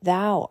God,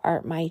 thou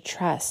art my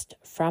trust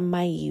from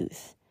my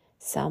youth.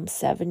 Psalm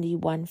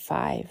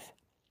 71:5.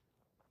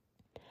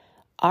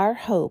 Our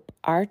hope,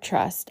 our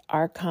trust,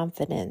 our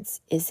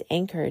confidence is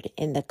anchored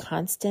in the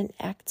constant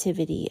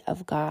activity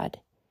of God.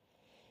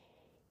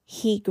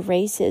 He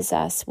graces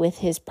us with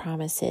his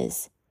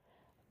promises,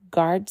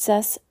 guards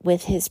us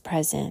with his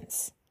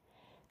presence,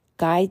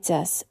 guides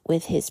us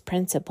with his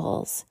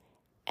principles,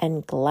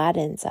 and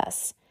gladdens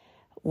us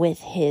with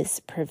his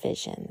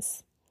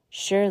provisions.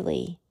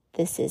 Surely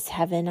this is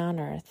heaven on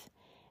earth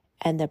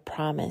and the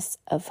promise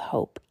of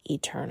hope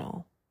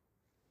eternal.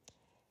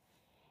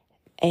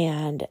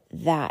 And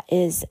that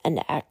is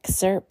an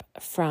excerpt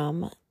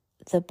from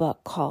the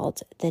book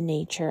called The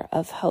Nature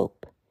of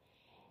Hope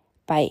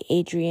by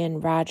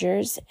Adrian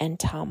Rogers and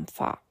Tom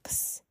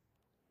Fox.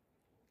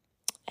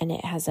 And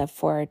it has a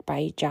foreword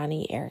by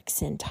Johnny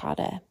Erickson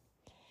Tada.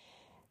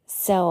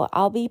 So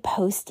I'll be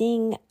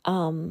posting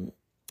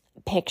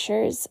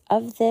pictures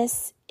of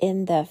this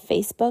in the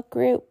Facebook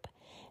group,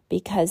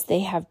 because they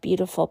have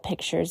beautiful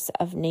pictures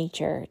of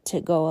nature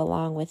to go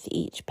along with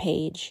each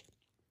page.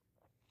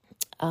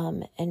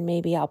 And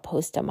maybe I'll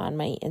post them on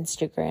my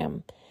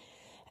Instagram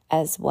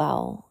as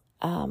well.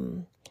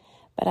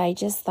 But I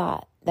just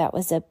thought that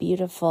was a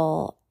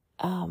beautiful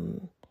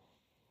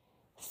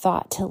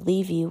thought to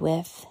leave you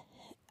with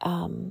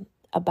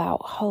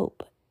about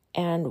hope,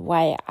 and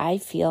why I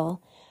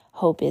feel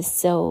hope is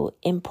so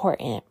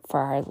important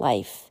for our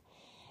life.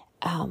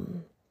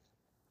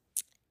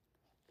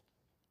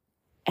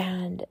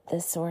 And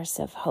the source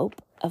of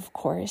hope, of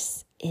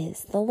course,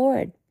 is the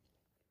Lord.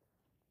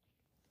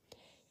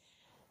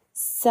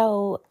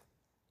 So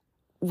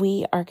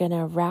we are going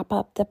to wrap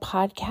up the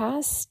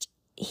podcast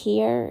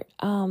here.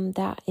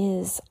 That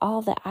is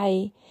all that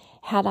I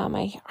had on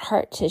my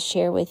heart to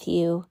share with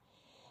you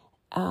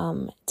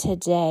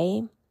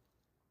today.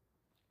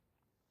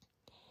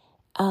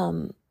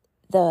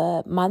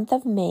 The month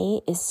of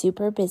May is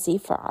super busy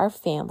for our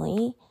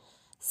family.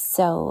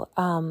 So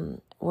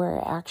we're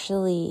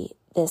actually,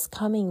 this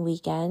coming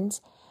weekend,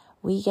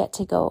 we get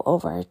to go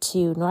over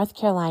to North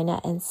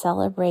Carolina and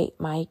celebrate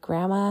my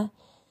grandma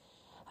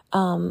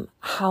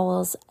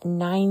Howell's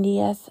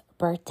 90th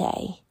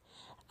birthday.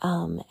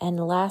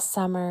 And last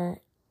summer,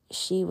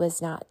 she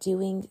was not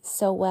doing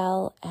so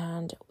well,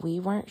 and we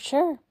weren't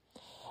sure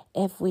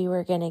if we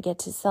were going to get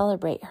to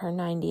celebrate her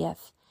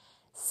 90th.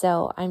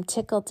 So I'm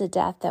tickled to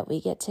death that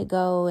we get to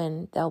go,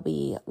 and there'll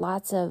be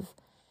lots of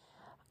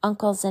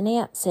uncles and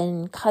aunts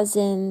and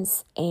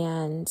cousins,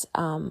 and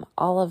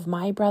all of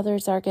my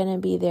brothers are going to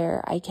be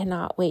there. I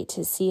cannot wait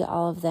to see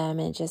all of them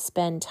and just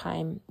spend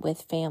time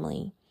with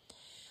family.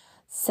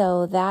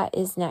 So that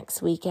is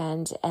next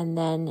weekend. And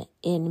then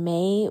in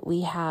May,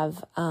 we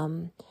have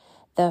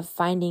the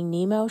Finding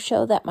Nemo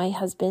show that my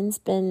husband's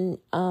been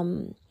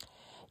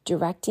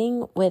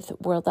directing with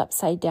World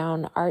Upside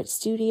Down Art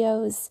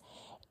Studios,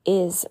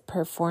 is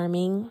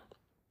performing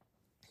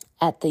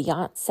at the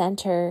Yount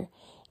Center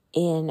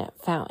in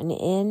Fountain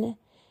Inn,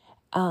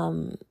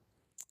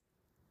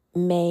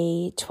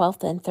 May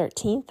 12th and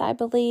 13th, I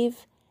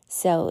believe.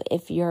 So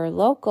if you're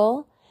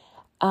local,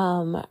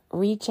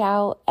 reach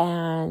out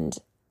and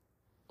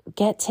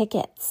get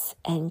tickets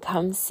and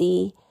come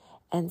see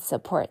and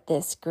support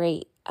this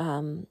great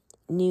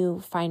new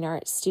fine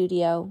art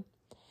studio.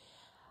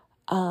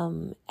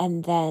 And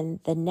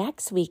then the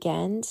next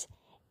weekend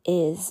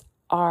is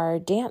our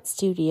dance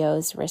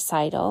studio's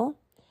recital,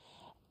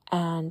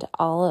 and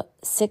all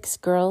 6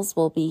 girls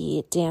will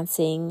be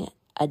dancing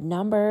a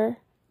number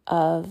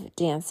of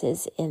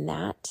dances in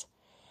that.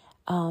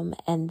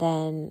 And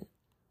then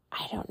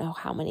I don't know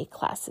how many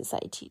classes I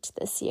teach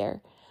this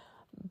year,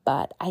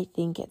 but I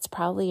think it's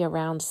probably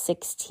around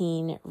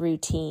 16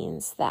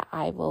 routines that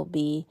I will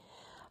be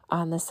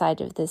on the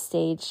side of the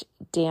stage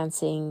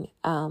dancing,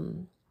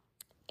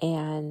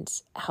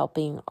 and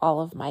helping all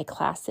of my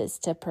classes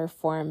to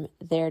perform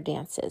their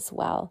dances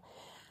well.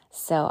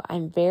 So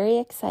I'm very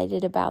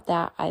excited about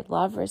that. I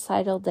love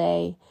recital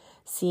day,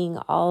 seeing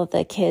all of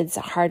the kids'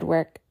 hard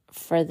work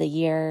for the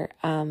year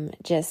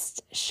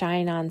just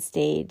shine on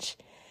stage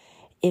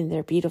in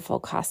their beautiful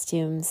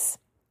costumes.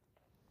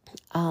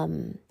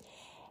 And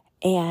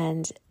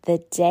the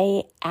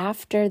day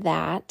after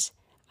that,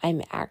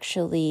 I'm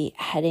actually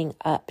heading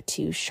up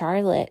to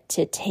Charlotte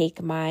to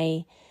take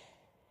my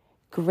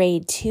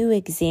grade 2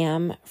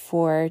 exam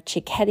for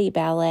Cicchetti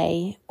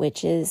Ballet,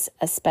 which is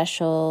a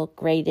special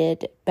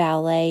graded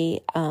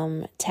ballet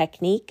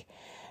technique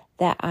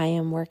that I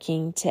am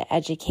working to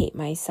educate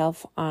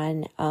myself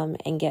on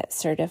and get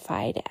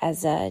certified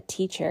as a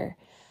teacher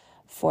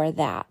for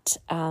that,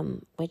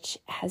 which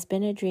has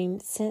been a dream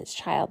since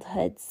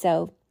childhood.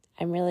 So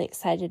I'm really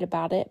excited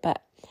about it,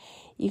 but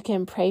you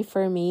can pray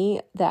for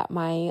me that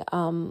my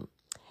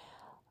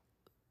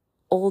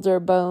older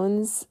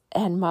bones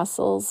and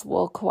muscles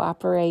will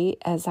cooperate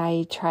as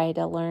I try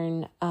to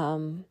learn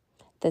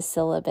the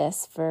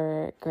syllabus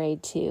for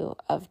grade 2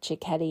 of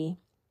Cicchetti.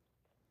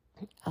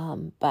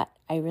 But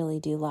I really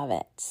do love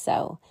it.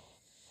 So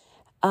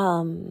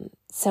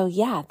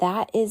yeah,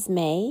 that is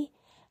May.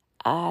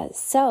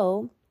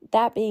 So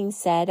that being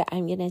said,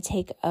 I'm going to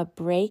take a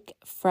break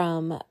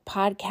from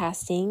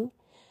podcasting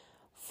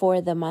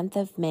for the month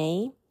of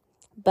May,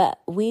 but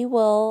we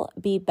will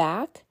be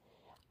back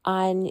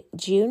on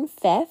June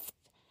 5th.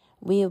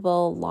 We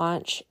will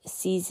launch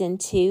season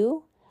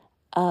 2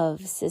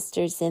 of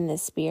Sisters in the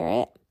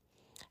Spirit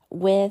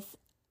with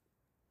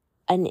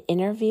an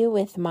interview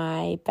with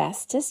my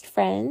bestest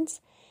friend,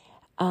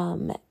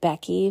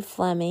 Becky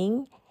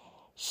Fleming.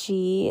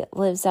 She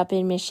lives up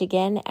in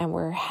Michigan, and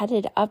we're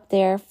headed up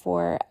there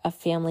for a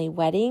family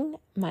wedding.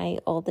 My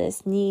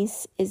oldest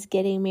niece is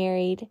getting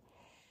married,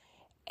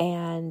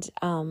 and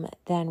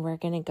then we're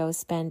going to go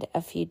spend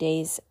a few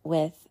days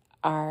with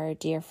our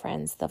dear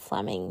friends, the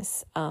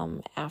Flemings,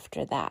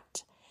 after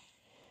that.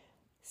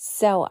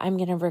 So I'm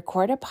going to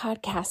record a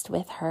podcast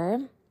with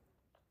her,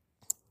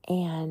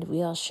 and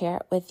we'll share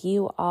it with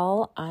you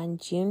all on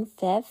June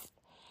 5th.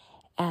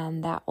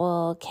 And that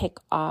will kick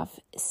off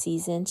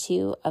season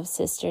 2 of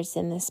Sisters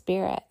in the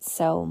Spirit.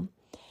 So,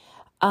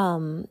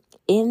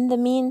 in the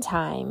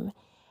meantime,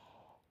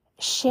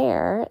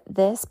 share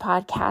this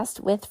podcast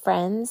with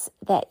friends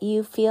that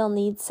you feel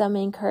need some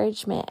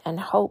encouragement and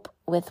hope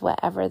with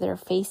whatever they're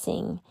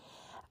facing.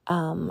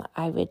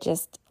 I would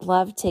just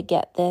love to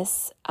get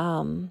this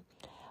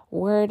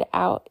word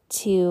out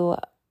to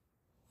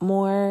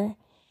more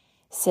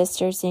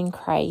sisters in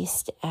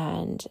Christ,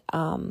 and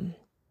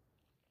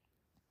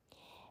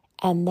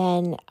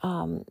then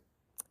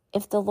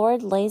if the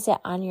Lord lays it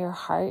on your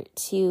heart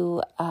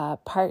to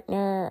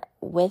partner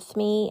with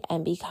me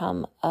and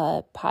become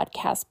a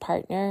podcast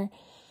partner,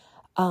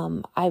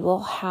 I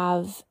will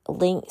have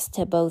links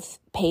to both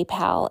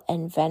PayPal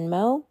and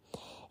Venmo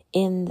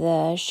in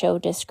the show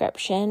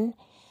description.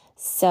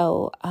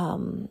 So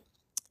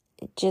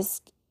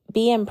just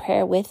be in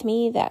prayer with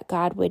me that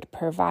God would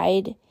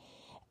provide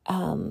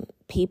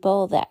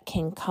people that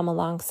can come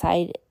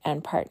alongside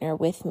and partner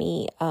with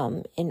me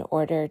in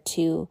order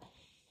to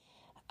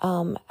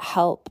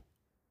help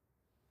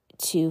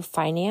to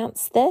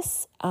finance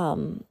this,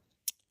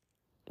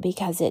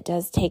 because it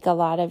does take a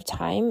lot of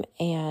time,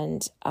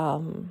 and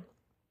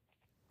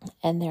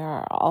there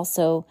are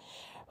also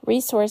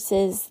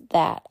resources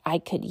that I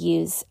could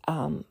use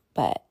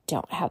but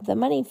don't have the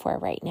money for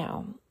right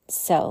now.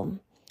 So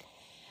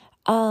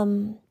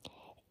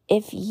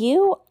if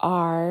you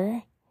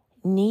are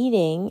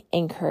needing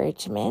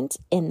encouragement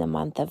in the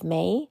month of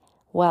May,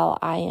 while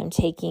I am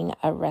taking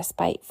a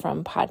respite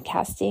from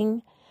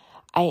podcasting,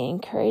 I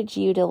encourage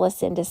you to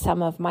listen to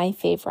some of my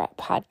favorite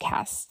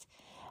podcasts.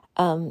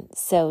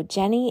 So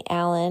Jenny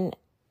Allen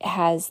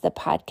has the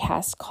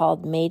podcast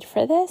called Made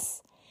for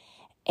This,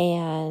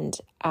 and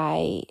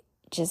I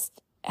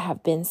just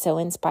have been so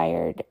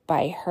inspired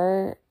by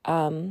her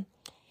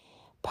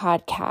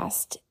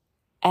podcast.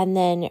 And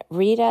then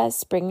Rita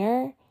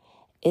Springer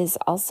is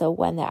also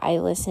one that I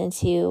listen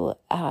to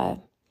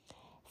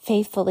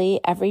faithfully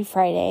every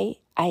Friday.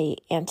 I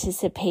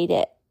anticipate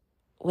it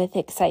with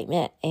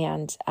excitement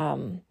and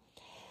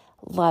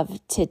love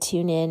to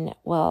tune in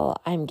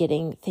while I'm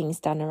getting things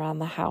done around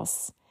the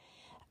house.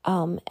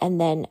 And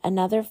then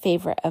another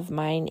favorite of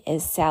mine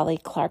is Sally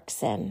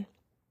Clarkson.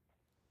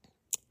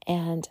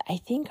 And I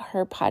think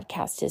her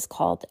podcast is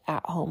called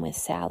At Home with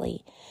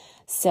Sally.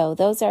 So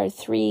those are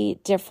 3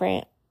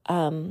 different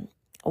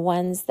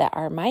ones that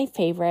are my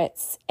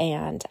favorites,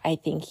 and I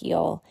think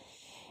you'll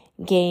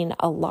gain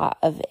a lot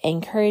of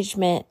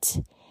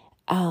encouragement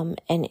and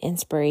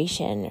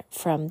inspiration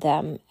from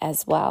them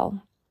as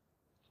well.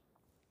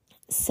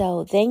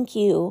 So thank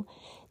you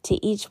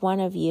to each one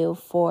of you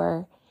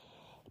for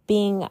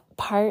being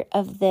part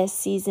of this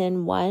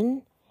season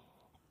 1,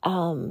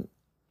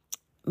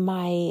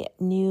 my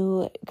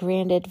new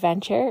grand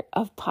adventure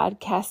of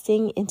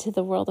podcasting into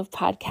the world of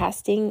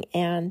podcasting,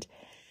 and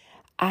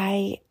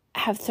I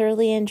have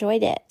thoroughly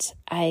enjoyed it.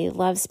 I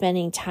love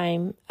spending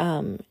time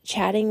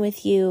chatting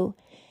with you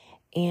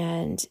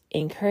and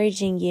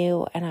encouraging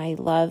you, and I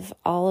love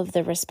all of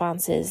the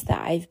responses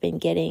that I've been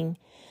getting.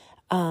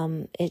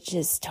 It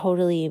just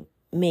totally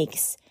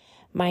makes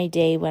my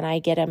day when I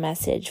get a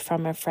message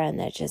from a friend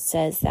that just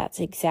says that's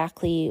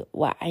exactly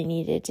what I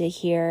needed to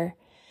hear.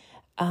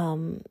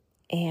 And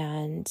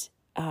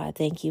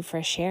thank you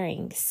for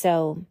sharing.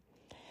 So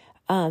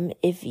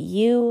if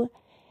you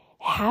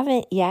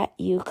haven't yet,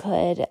 you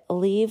could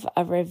leave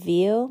a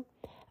review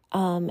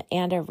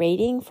and a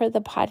rating for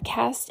the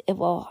podcast. It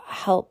will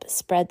help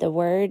spread the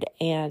word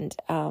and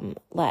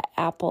let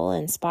Apple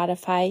and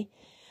Spotify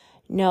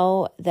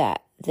know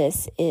that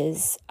this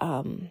is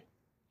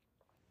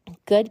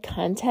good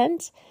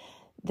content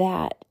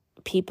that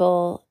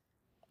people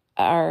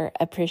are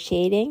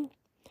appreciating.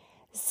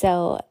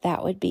 So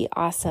that would be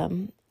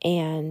awesome.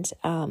 And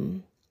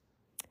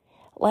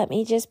let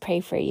me just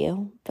pray for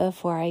you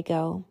before I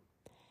go.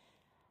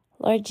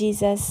 Lord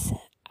Jesus,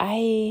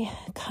 I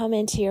come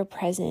into your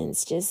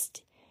presence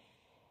just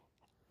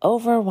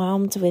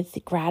overwhelmed with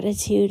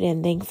gratitude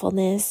and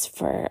thankfulness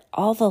for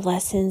all the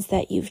lessons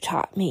that you've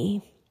taught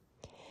me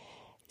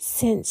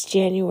since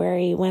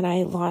January when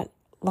I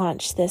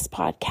launched this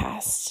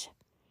podcast.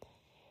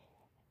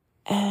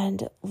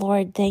 And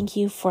Lord, thank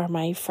you for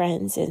my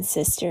friends and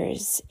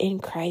sisters in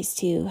Christ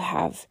who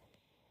have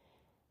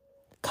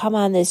come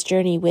on this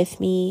journey with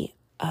me.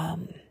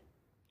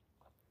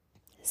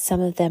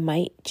 Some of them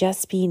might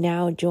just be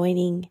now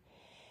joining.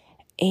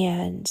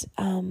 And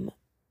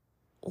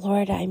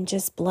Lord, I'm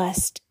just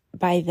blessed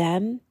by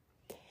them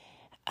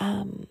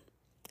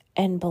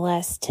and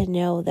blessed to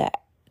know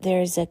that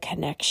there's a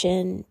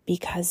connection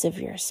because of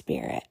your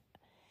Spirit.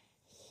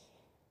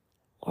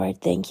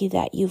 Lord, thank you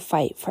that you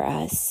fight for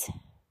us.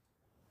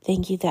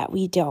 Thank you that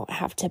we don't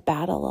have to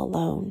battle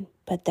alone,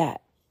 but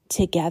that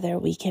together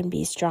we can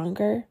be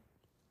stronger,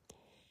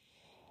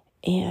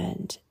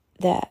 and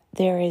that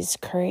there is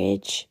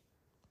courage,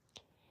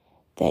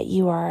 that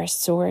you are a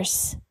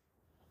source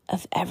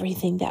of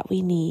everything that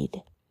we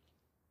need.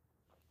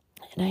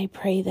 And I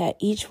pray that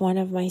each one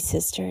of my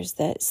sisters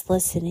that's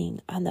listening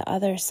on the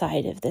other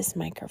side of this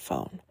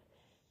microphone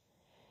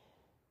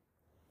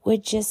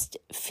would just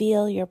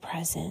feel your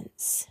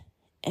presence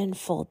and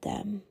fold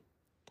them.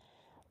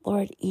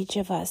 Lord, each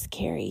of us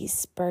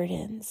carries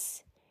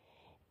burdens.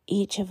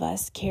 Each of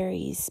us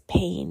carries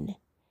pain.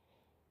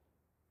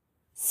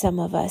 Some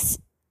of us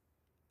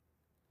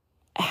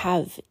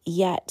have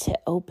yet to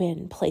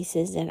open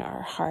places in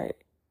our heart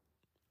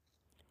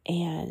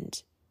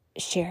and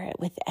share it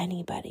with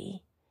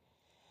anybody.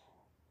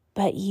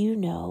 But you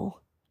know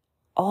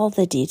all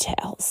the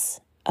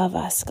details of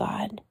us,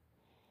 God.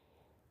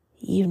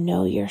 You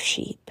know your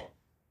sheep,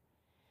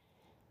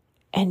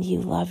 and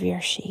you love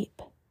your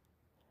sheep.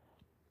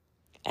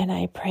 And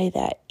I pray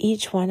that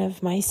each one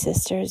of my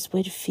sisters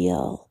would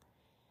feel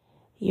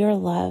your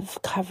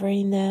love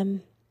covering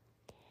them,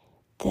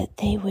 that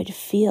they would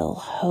feel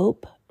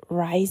hope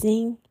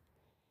rising,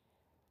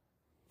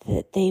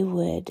 that they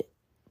would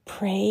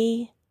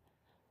pray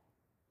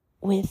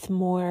with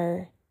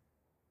more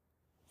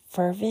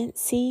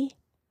fervency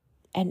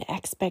and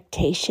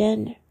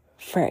expectation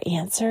for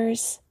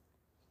answers.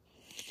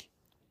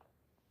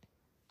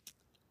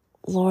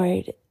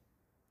 Lord,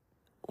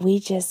 we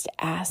just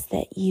ask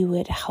that you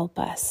would help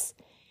us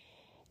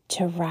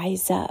to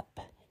rise up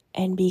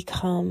and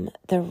become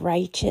the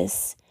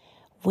righteous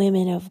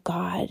women of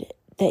God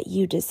that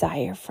you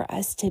desire for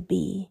us to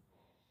be,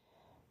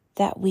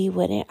 that we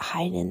wouldn't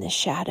hide in the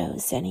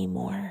shadows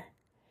anymore,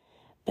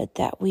 but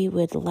that we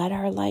would let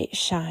our light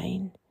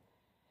shine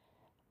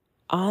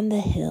on the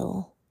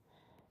hill,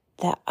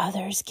 that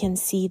others can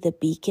see the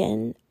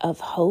beacon of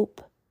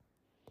hope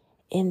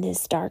in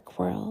this dark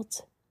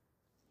world.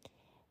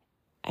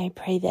 I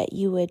pray that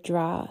you would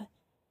draw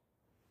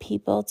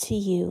people to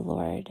you,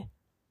 Lord,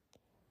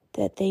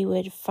 that they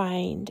would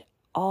find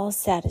all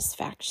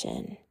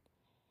satisfaction,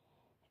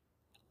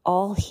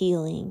 all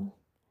healing,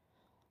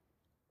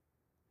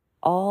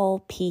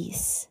 all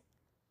peace,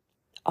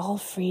 all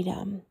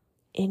freedom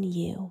in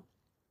you.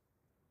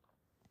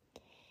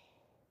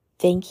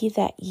 Thank you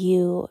that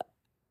you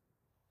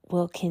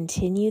will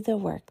continue the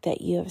work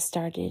that you have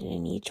started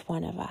in each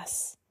one of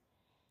us,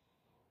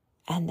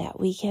 and that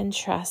we can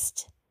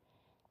trust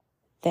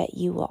that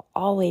you will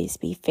always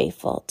be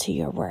faithful to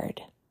your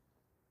word.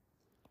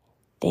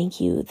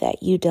 Thank you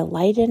that you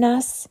delight in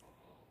us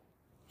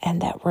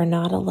and that we're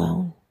not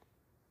alone.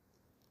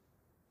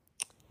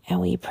 And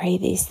we pray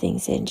these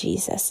things in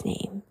Jesus'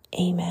 name.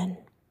 Amen.